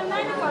घुरे में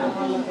नहीं ना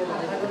पड़ती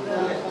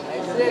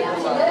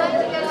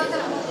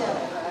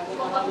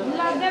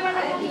लड़ने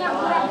वाला कितना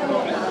घुरा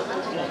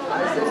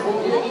ऐसे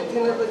घूमने की थी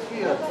ना तो की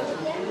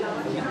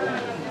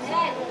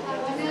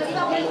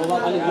वो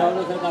खाली ग्राउंड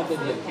में सरकार के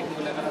दिए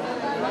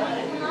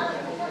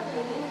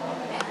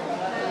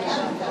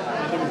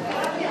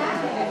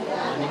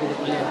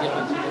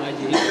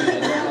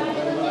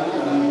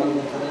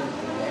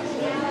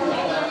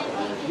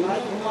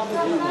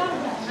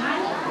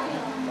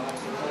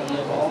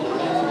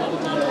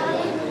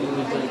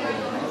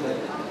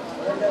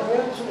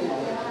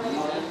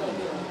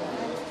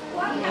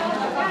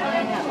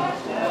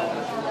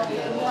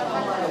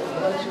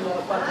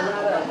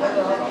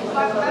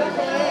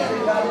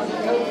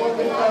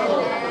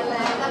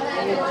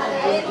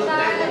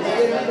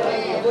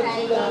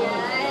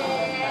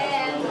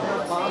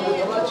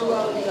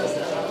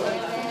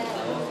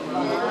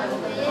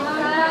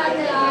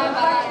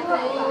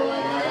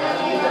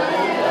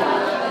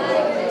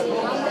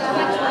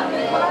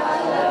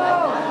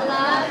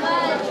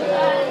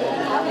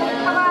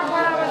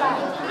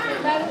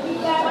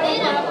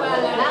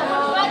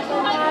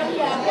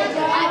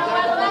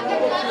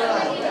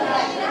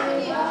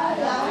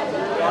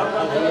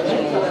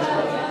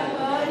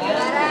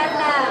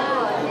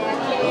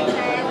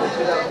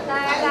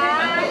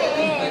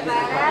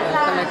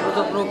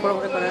तो प्रूफ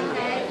पर करें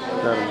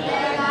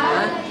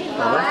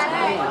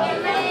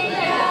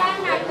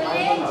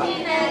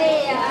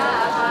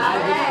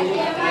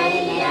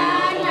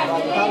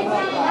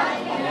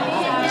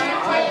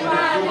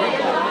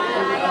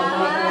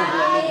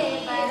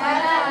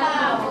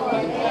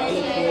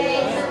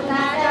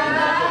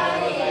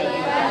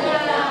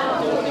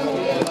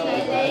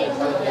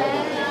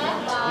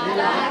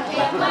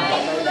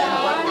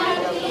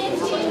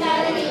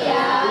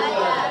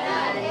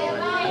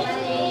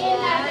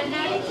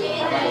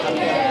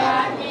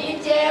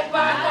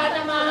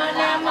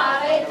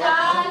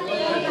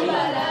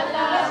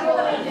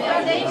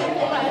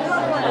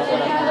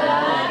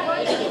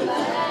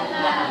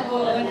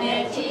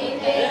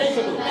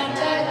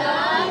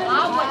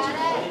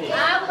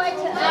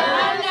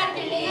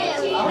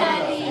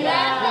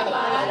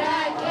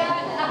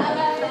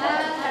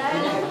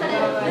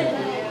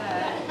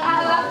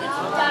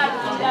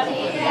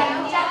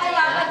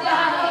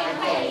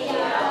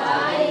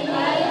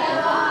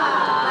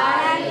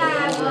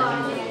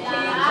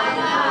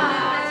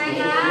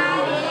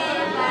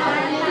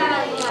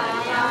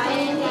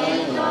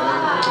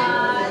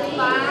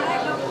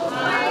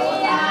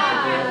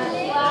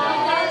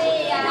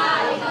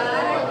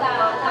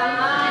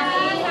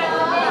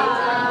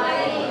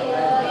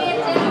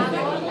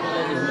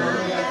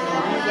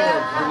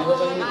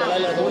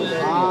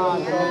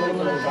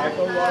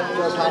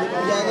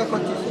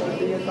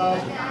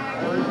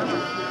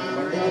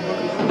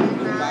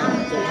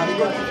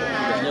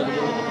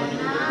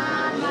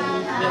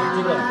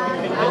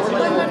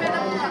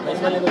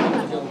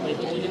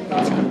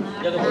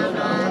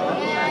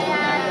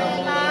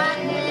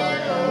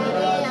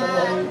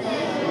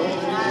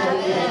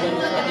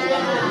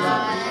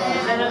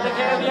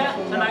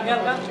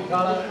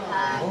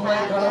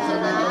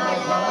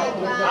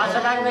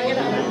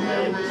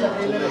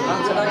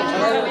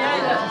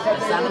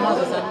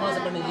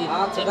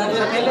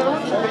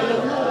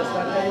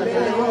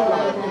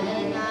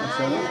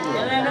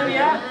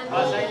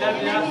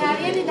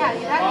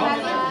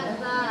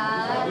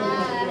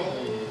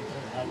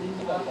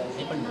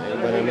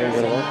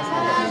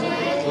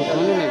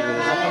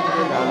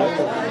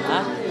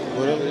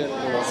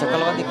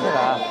सकलवा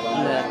दिखेगा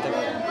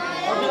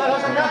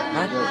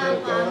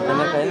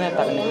मैंने कहना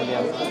तकने के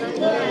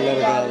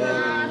लिए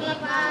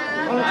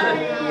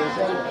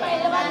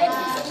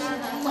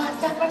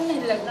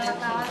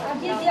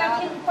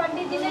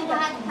पंडित जी ने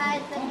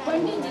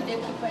पंडित जी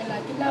देखी पहला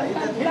कि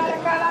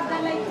लड़का लड़का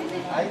नहीं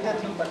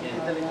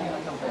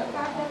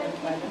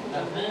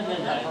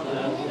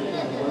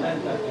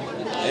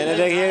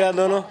देखिएगा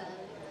दोनों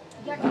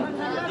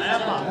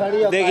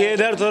देखिए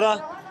इधर थोड़ा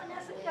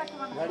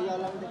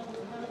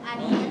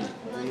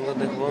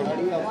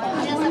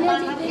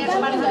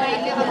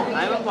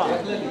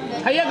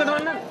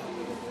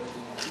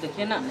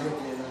देखिए ना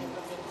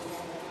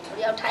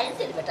उठाई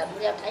से बेटा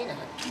बुढ़िया उठाई ना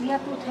बुढ़िया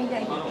तो उठाई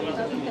जाएगी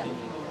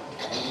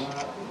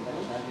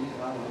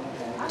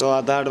तो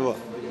आधा हटवा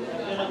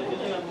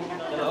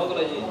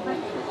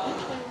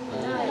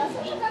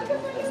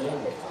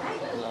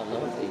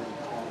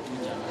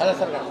हेलो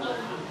सरकार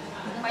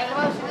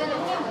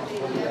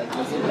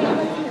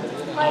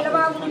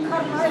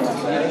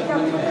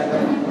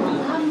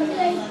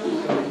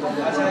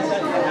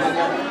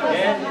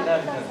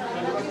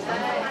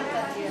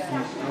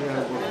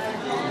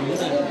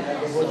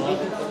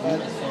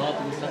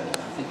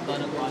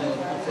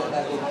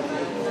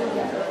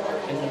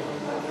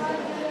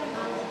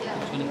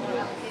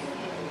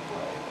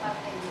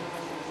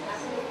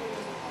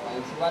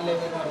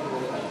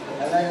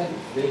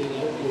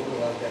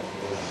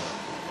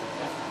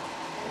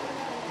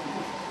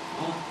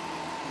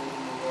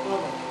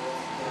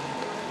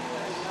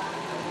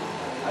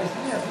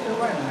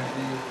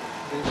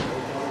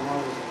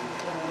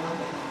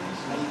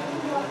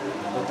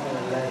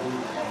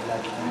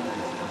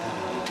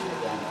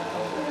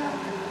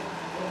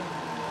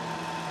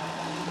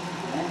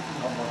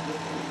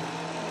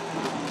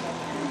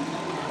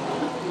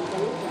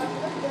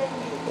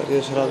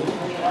ये शराब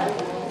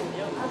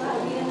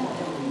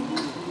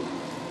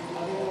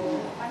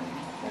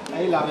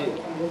आई लावे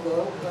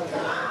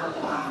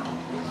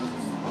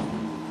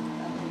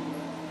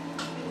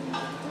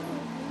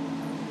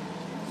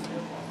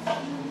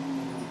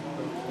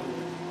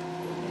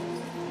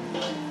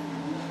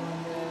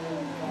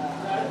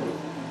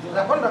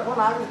रखो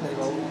आगे थे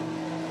बाबू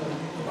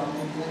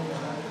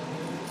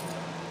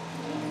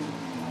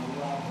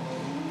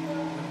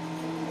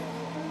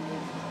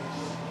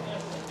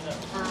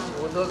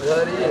वो तो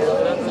घर ही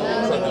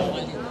है।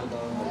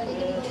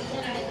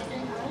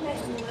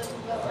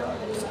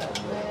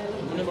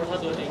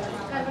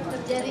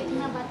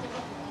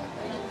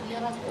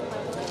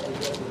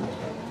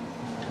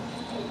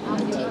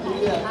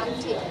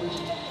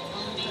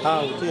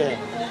 हाँ ठीक है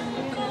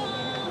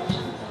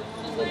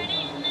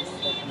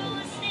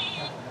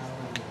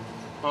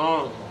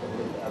हाँ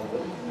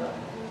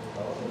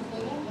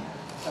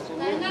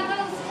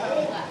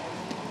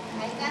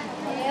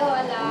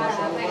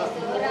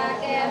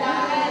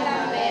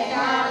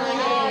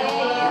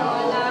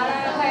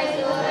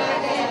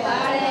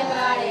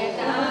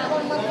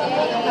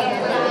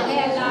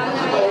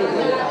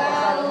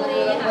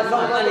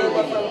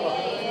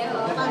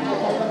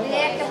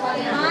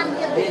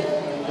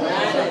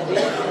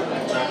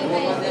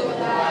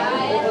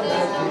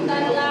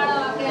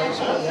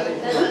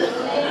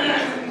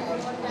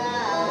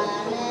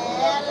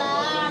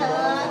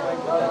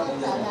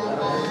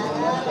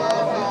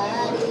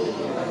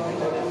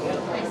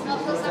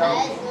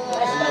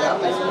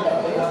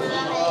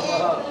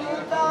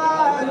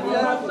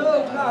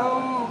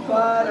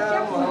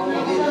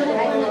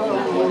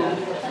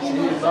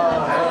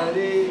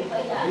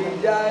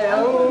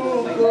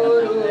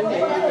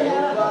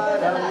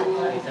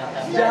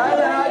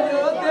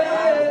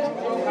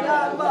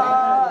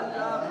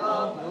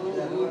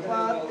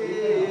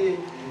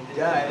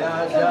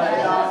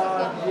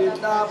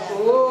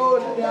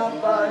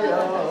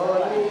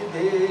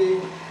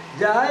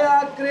जया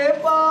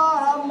कृपा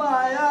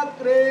माया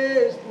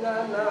कृष्ण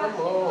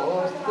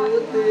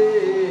नमोस्तुते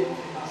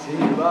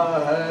शिव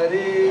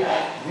हरि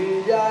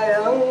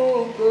विजयं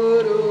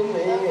कुरु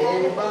मे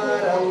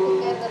वरं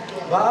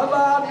भव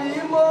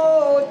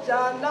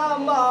विमोचन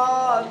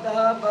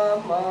माधव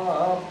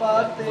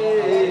मापते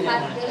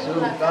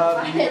सुख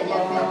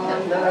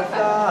विमान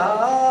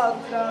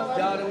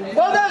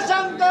बोलो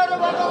शंकर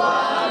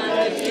भगवान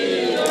की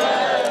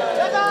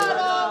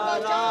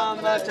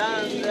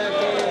रामचंद्र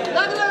की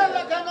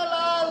लखन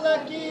लाल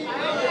की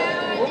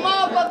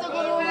उमापति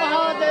गुरु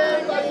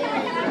महादेव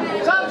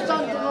की सब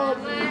संतों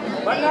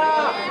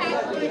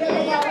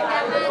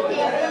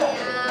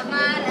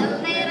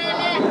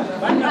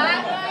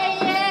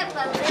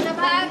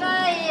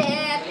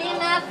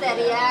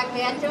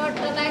चोट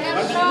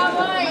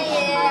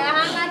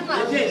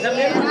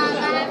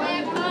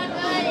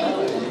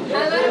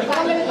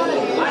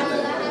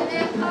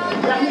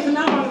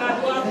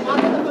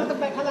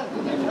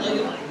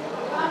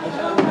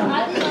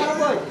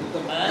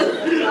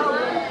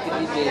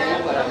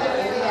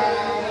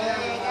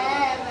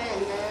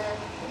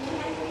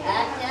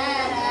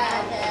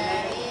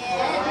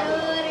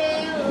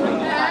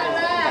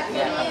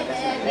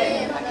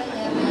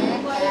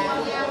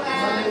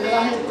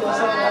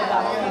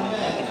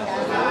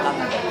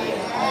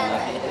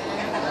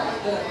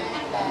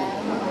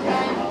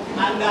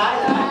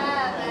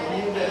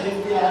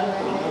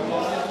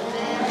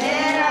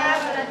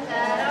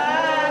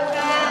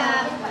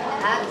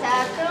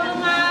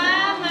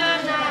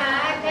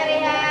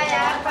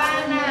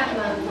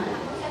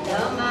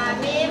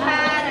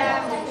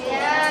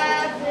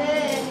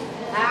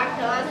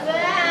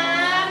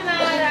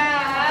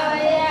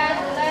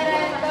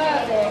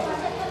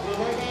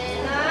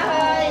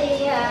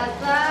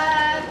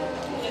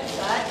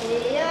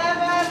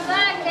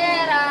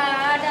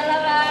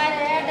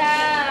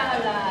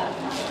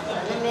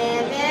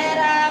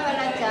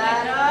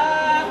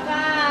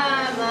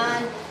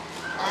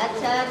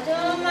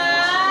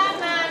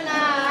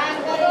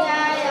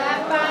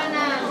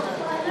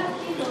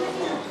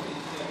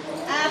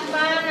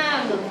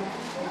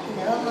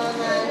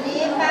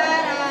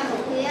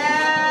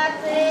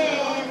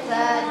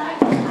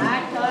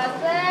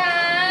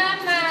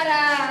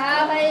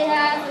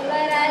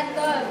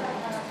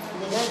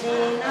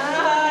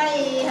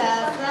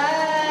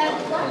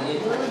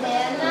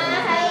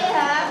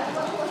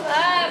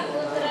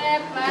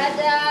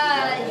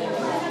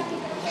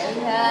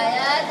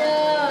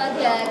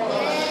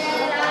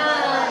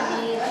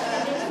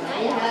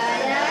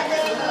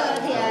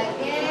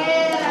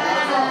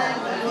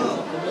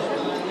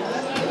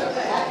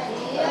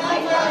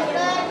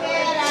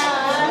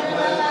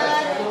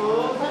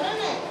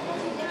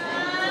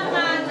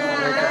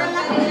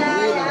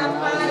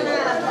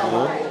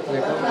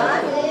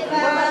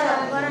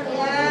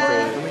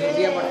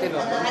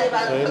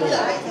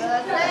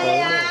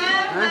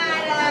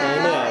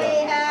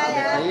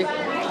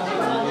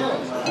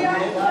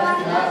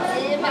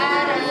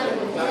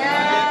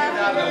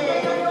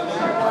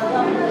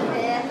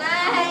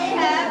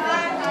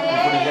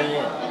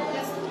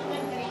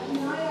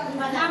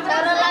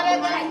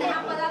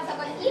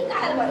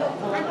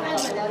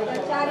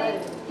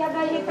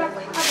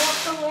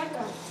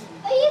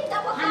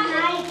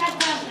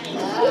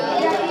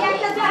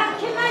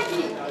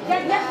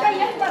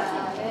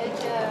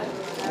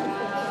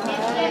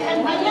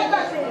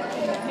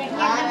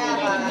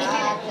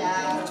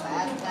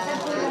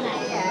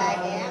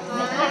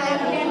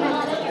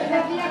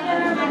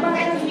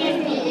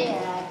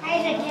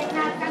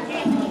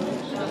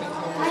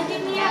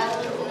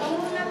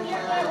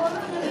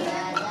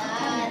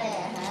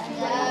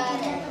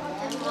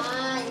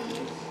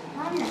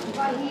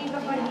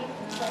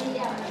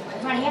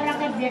बढ़िया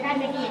लगता है बेटा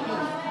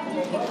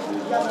बेटी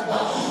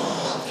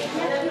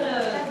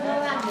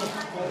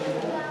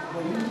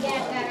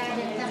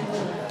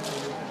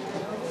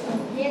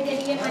ये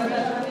देखिए बेटा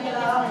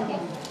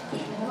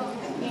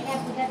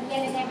पुत्र दिया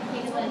लेकर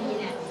खेल वाली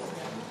ना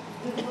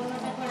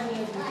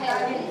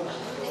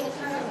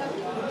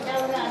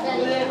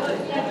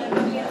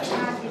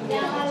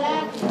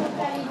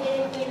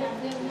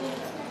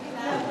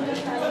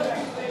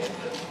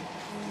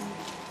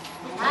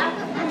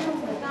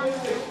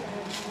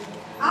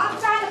आप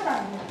चाहे कर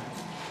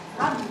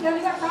आप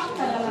जल्दी का काम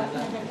कर लो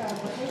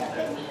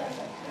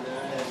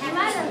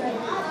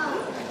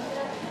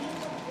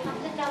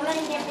अपने चावल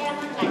नहीं देते हम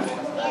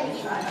काटते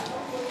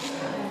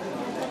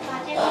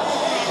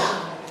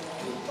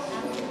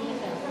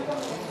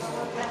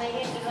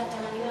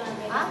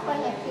आप पर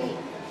लगती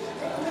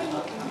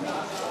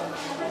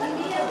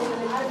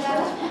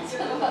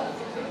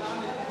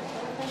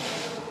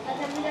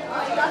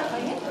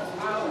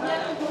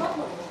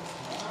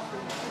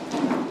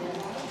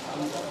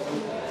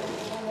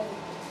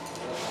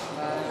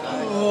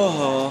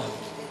ओहो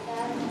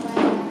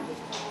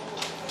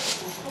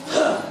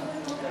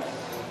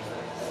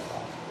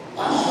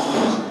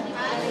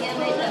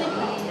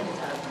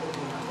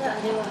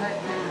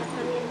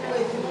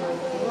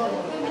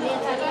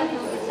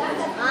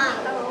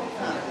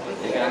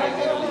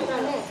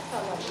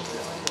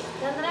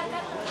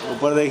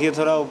ऊपर देखिए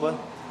थोड़ा ऊपर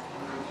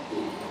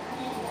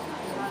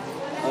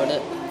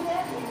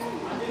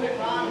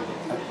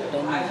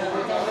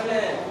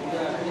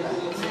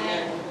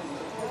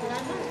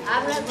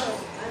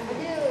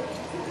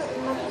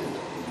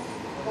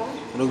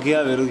रुकिए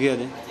अभी रुकिए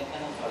जी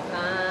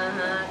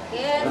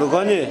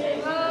रुको जी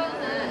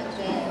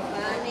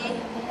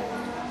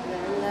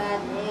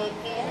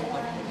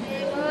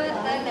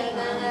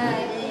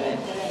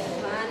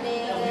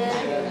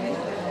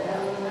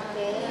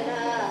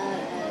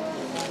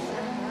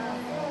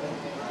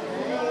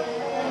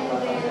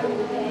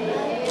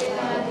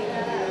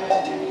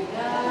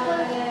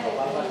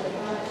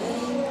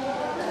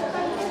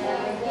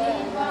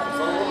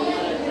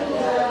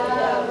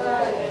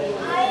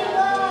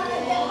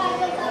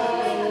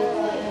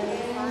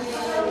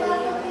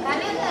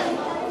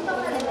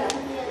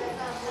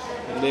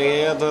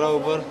देखिएगा थोड़ा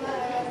ऊपर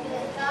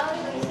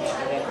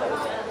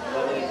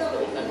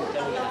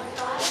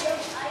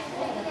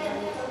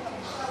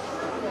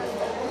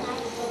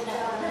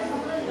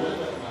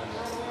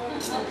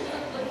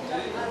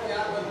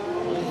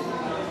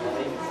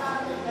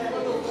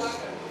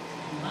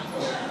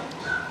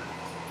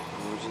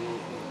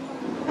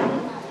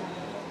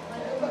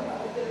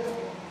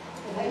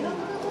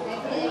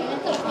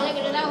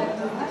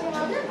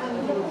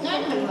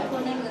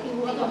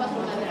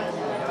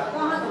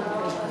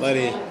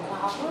बड़ी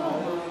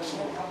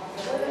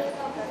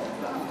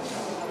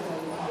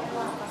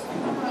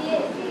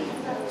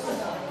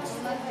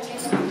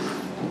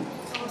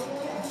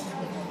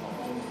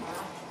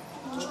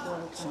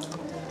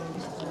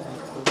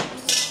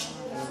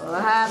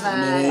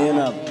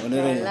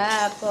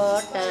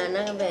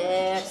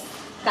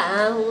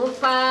कहूँ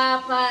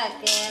पापा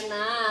के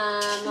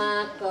नाम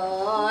को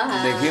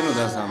देखिए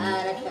ना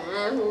सामने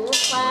कहूँ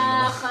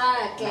पापा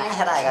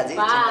के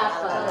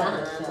पापा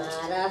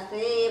हमारा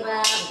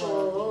सेवा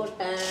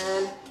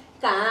भूटान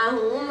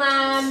कहूँ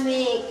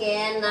मामी के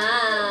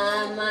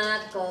नाम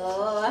को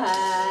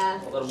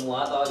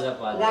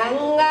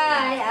गंगा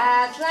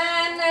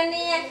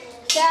आसनिया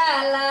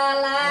चला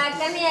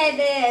कन्या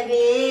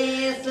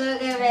देवी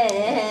सुगवे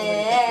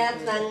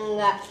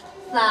संगा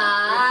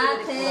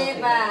साथे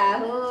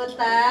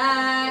बहुता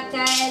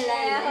कैल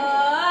हो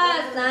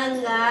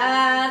संगा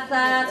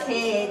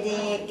साथे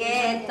जी के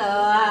तो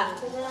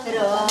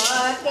रो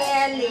के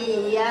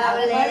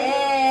लियावले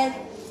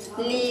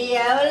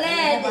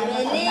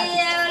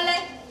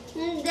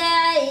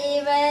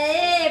जाइबे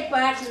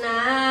पटना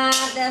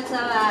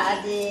दसवा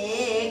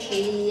जे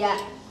किया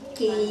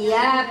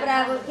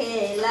प्रभु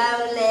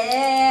खेलौले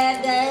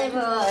जय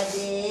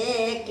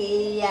भोजे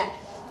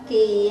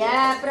किया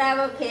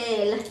प्रभु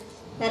खेल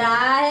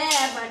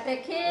राहे बट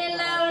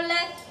खेलौले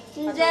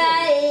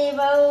जय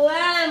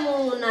बउआ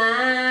मुना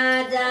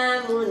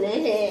जामुन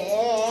हे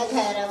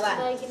घरवा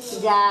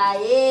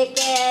जाए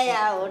के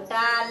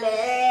उठाले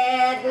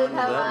दूध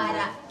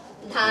हमारा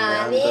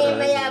धानी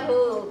में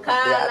भूखा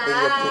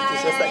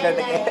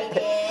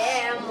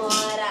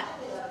मोरा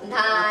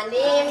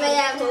धानी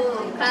में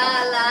भूखा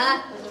ला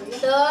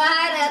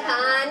तोहर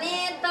धानी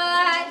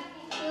तोहर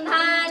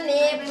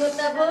धानी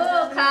पुत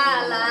भूखा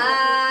ला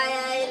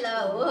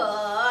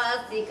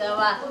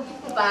सिकवा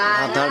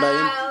पाना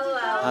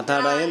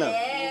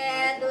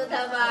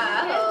दूधवा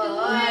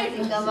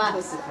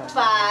हो सिकवा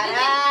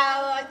पारा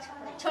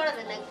छोड़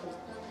देना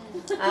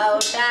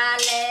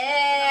उठाले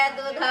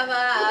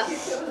दूधवा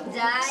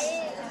जाए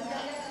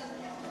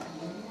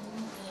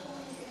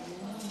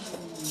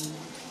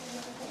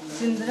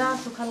सिंदरा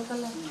सुखल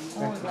कल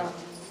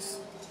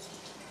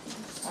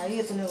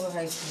आइए तूने वो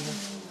है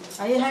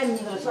आइए है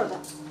निकल छोड़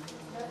दो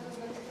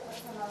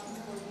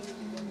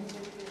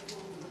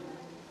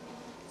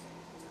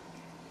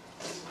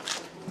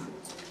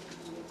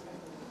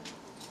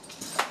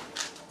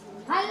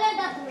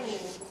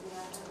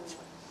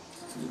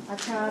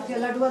अच्छा क्या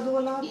लड्डू दो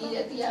वाला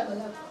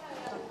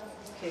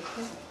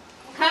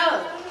खाओ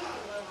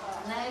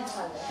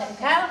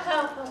खाओ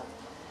खाओ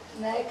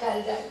नहीं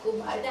कर जा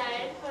कुमार जाए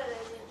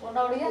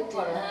उड़िया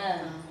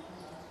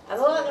अब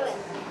हो गए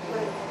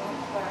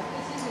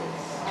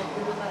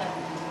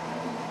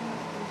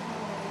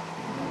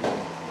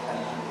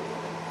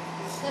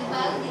सर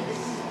बाल दी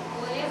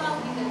ओए बाल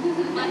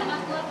दी मन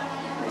मत को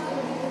बढ़ाया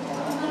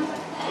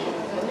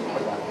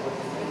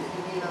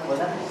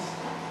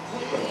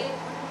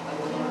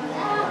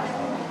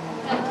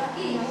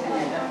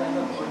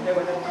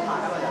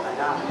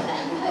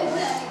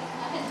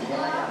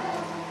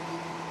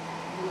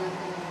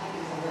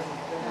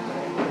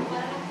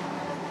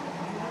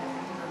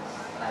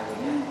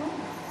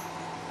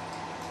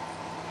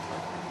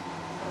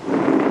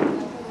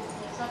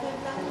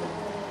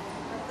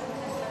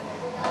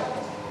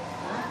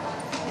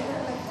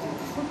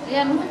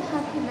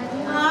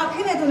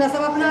आखिर है तूने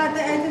सब अपना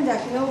ऐसे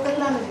जाके वो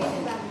करना नहीं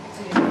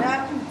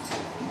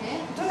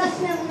तो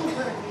नसने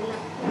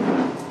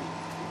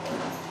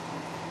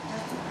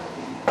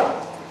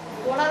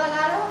थोड़ा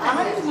लगा लो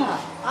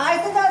आए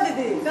तो जा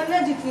दीदी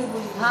कन्या जी की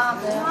बोली हाँ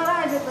हमारा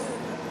है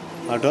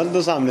तो अटल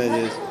तो सामने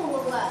जी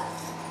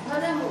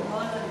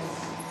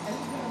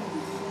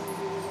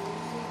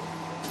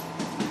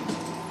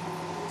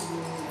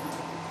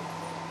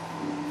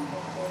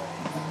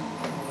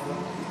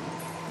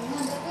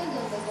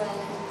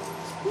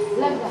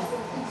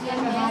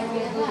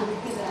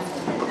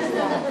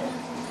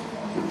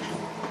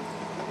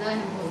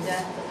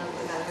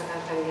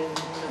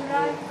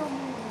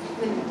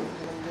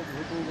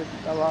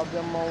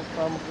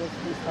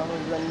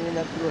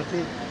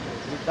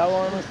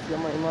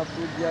महिमा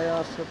पूज्याया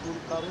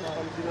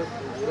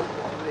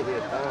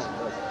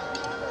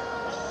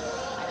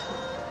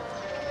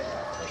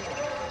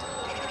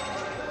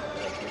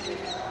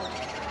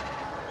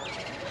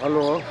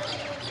हेलो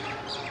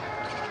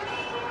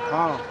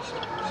हाँ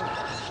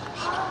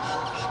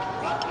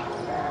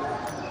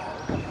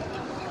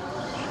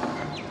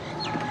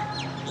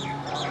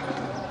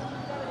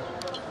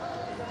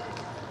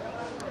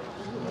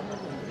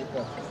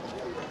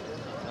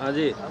हाँ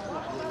जी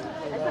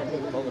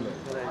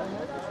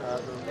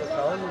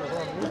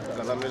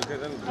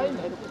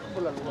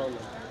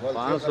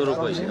 500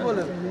 रुपये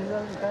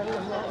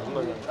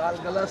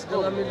गलास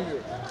कला मिलिए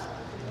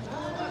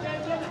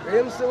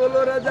प्रेम से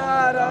बोलो राजा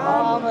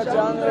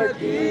रामचंद्र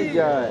की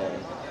जय।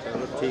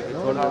 चलो ठीक है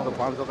थोड़ा तो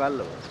 500 कर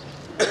लो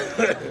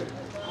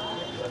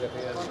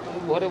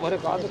भोरे भोरे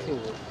कहा थे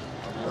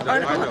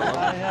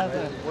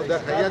वो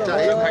दिखाया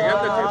चाहिए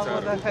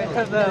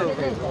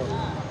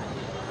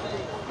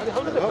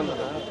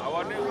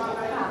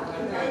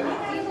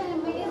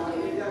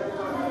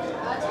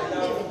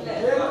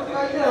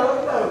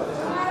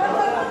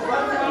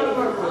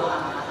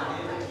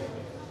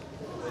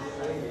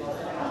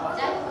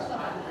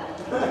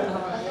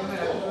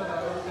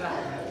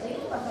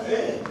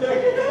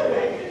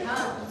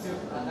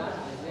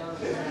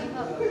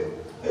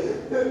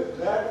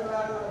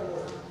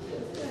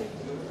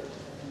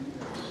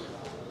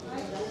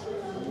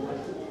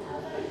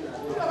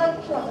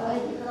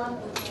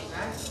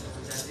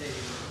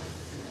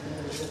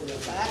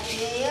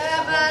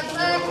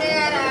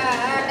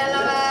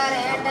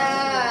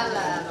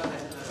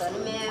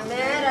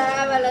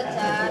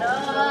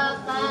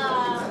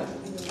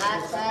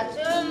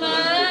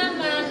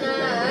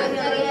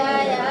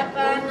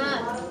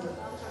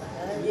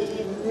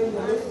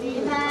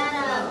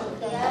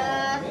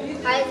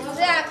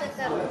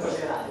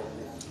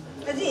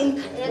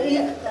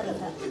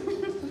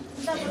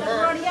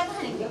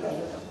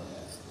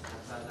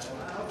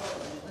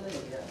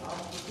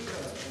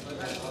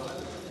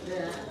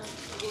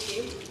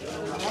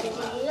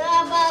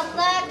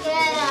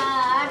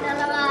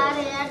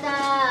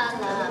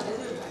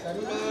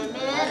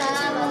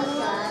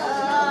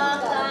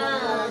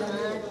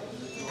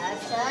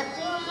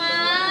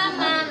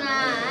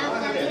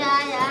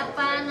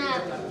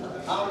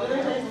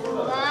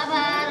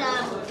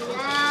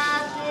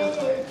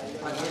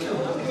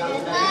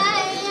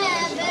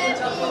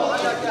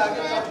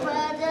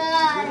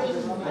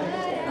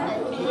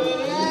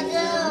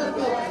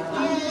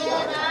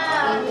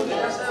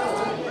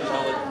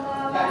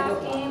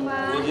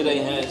बुझ रही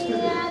हैं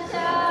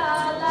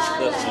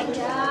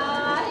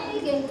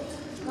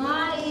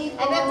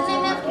 10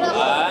 मिनट।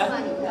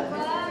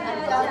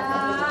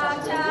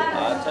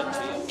 अच्छा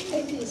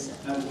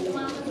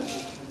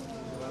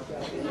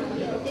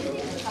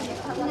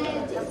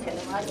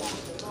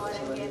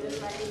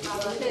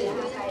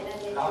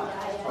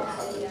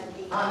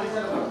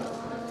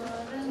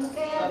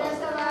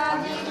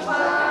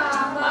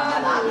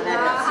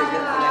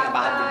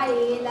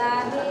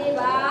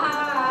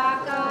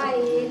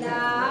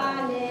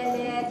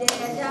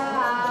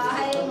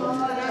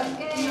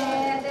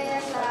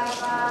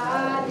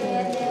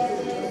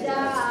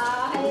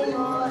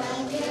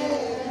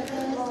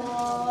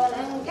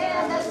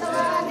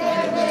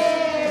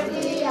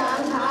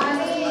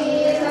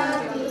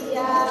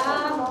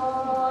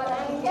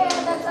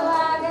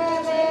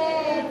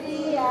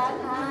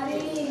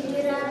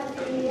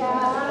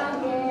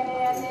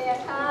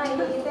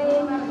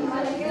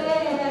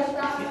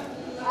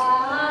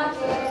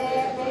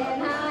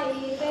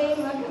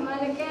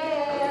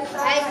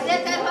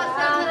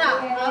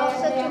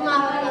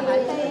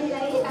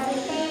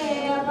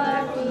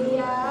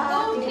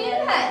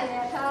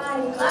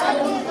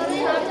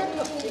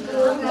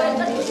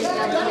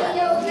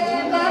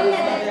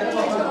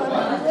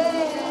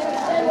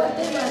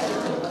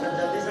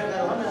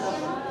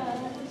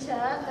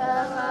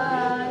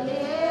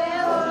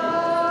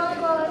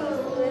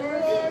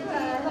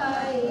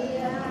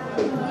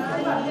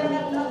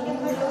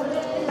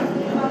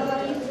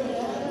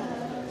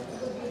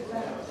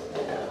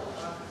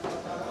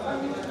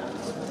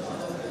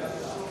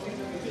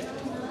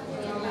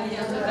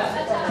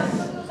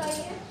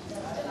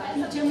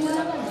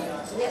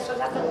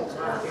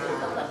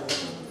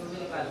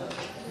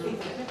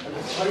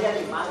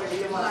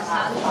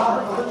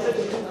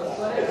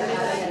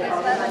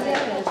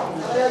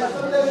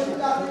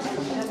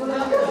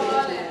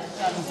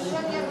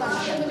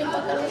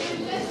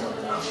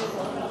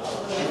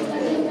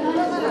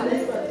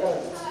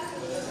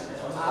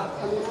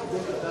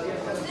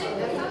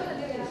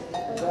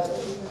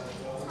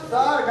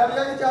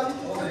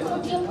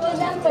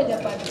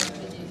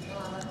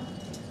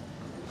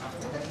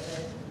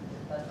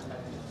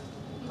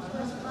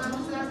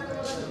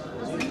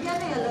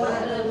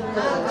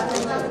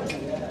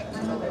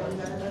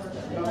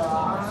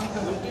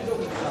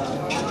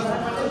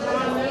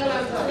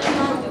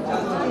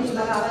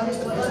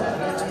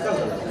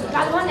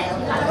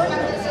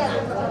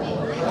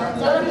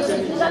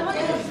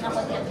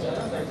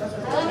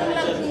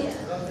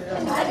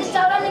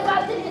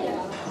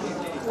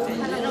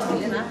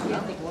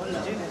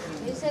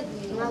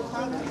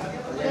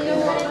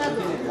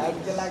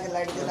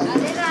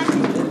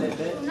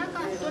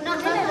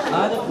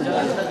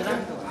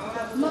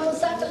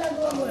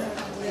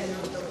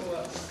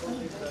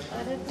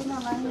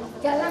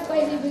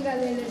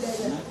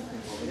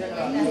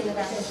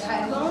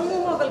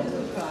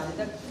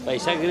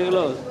पैसा गिर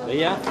गलो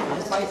भैया,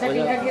 पैसा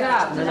गिरा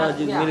ना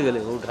जी मिल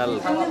गए उठा लो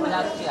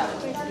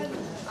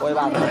कोई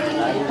बात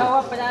नहीं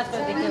 50 पे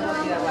देखिए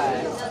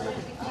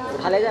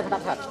उठा ले जा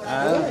फटाफट।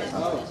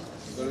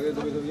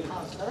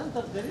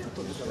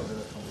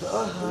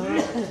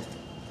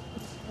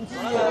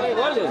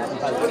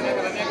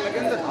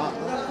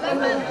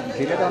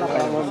 धीरे तो ना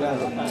पैर बोल रहा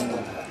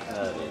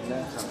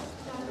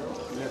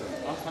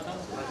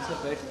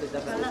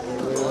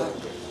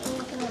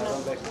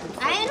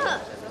आए ना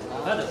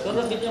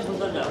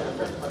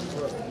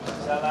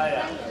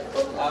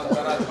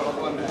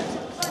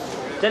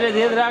चलिए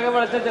धीरे धीरे आगे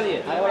बढ़ते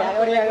चलिए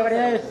आगे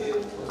बढ़िए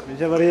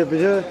पीछे बढ़िए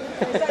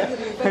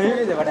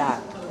पीछे बढ़ा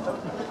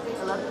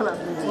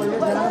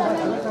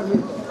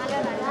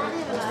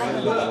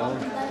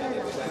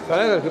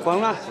करके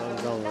पढ़ना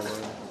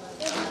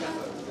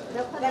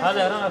हाँ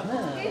दे रहा रखना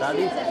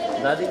दादी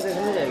दादी के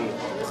देखने जाएगी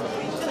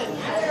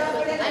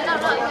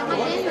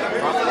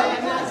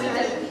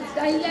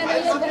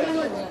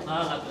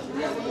हाँ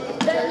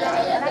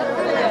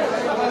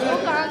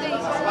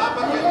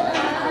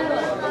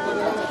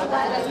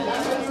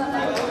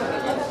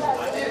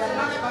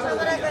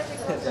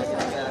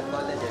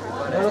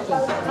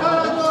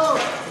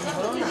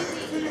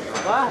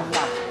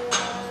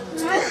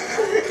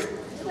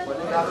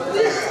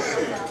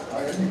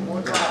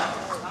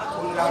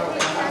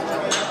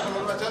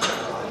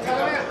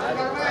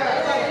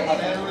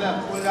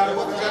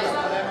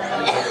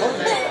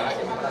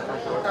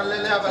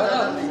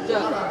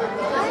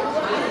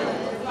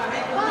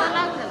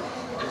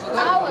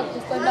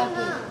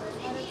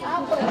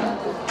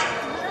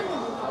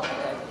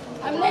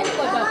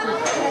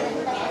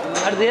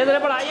अरे धीरे धीरे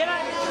पढ़ाइए ना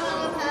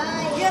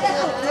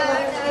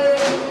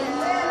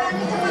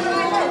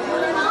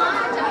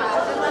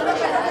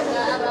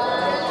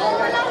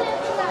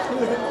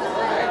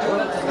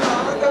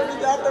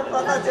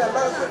पता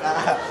चला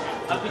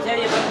अब पीछे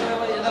ये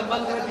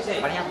बंद कर पीछे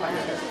बढ़िया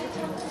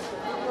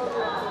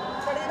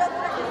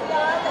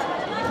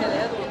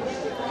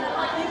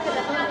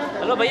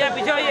हेलो भैया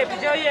पीछे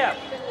होइए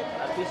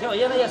पीछे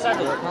होइए ना ये साइड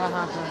हो।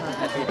 हाँ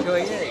पीछे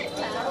होइए।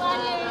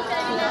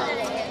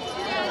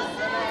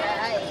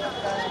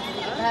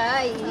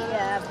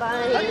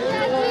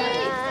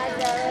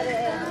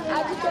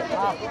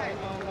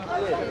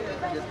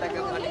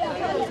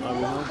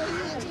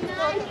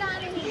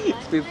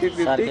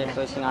 सर के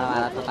कोई सिंगाड़ा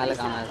मारा तो काले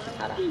काम है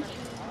सारा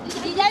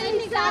डिजाइन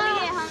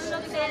निकालिए हम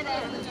लोग दे रहे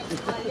हैं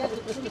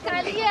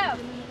निकालिए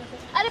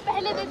अरे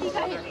पहले दे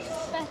दिखाइए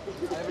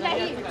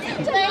नहीं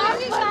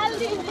निकाल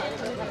दीजिए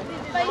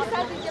पैसा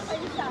दीजिए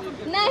पैसा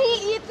नहीं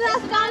इतना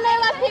काम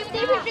होगा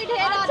 50-50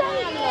 ढेर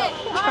आदमी है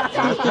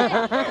 50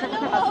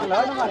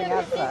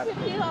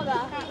 होगा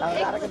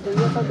 50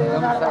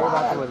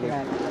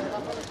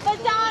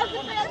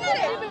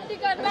 50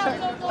 करना हम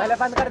लोग पहले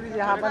बंद कर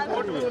दीजिए। हाँ बंद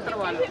कर दीजिए।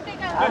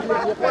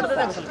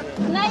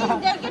 नहीं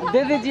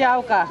दे दीजिए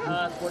आपका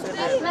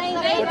नहीं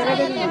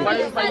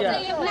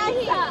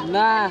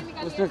ना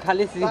उसमें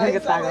खाली सीने का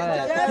ताकत है।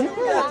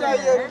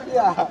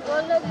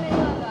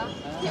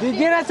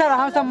 दीजिए ना सर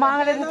हम सब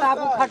मांग रहे थे तो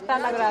आपको खट्टा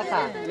लग रहा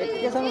था।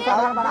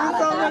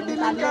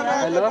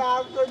 हेलो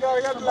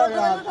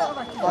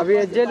अभी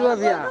एजेल हुआ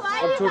भैया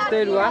अब छूटते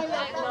ही हुआ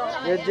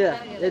एजे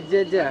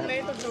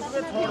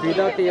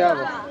विदाउट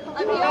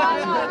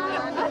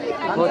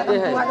अब होते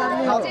हैं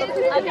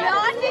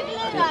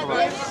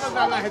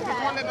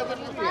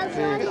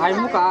आई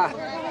मुका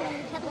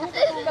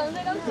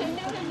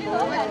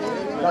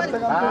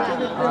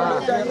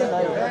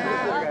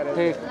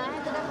ठीक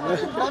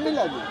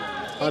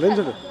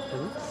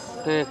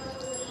ठीक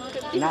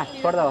ना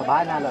छोड़ दो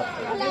भाई ना लो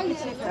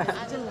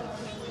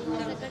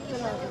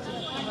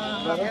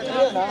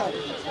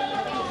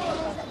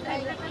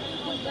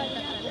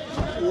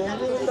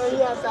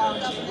नहीं आता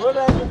बोल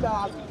रहे थे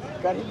आप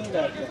कर ही नहीं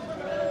रहते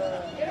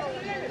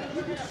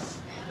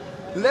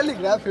ले लिख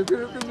रहा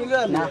 50-50 मिल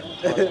रहा ना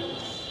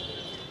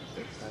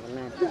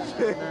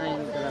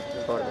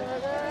छोड़ दे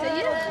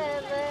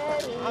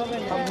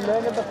हम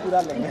लेंगे तो पूरा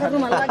लेंगे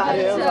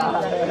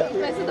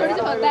वैसे थोड़ी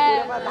सा होता है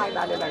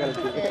डाले लगल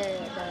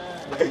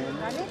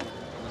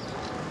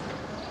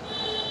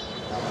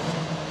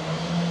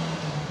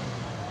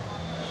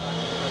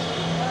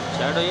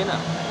साइड होइए ना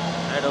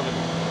साइड हो गई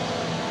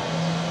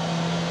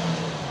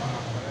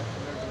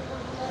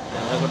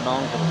कैमरा को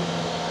डाउन करो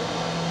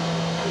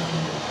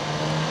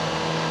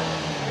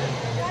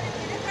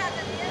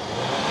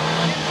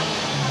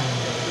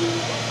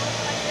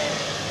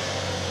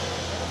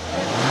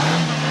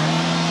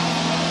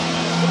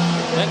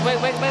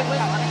बैक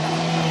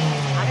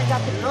आगे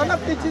जाते लो ना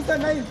पीछे से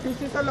नहीं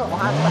पीछे से लो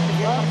वहाँ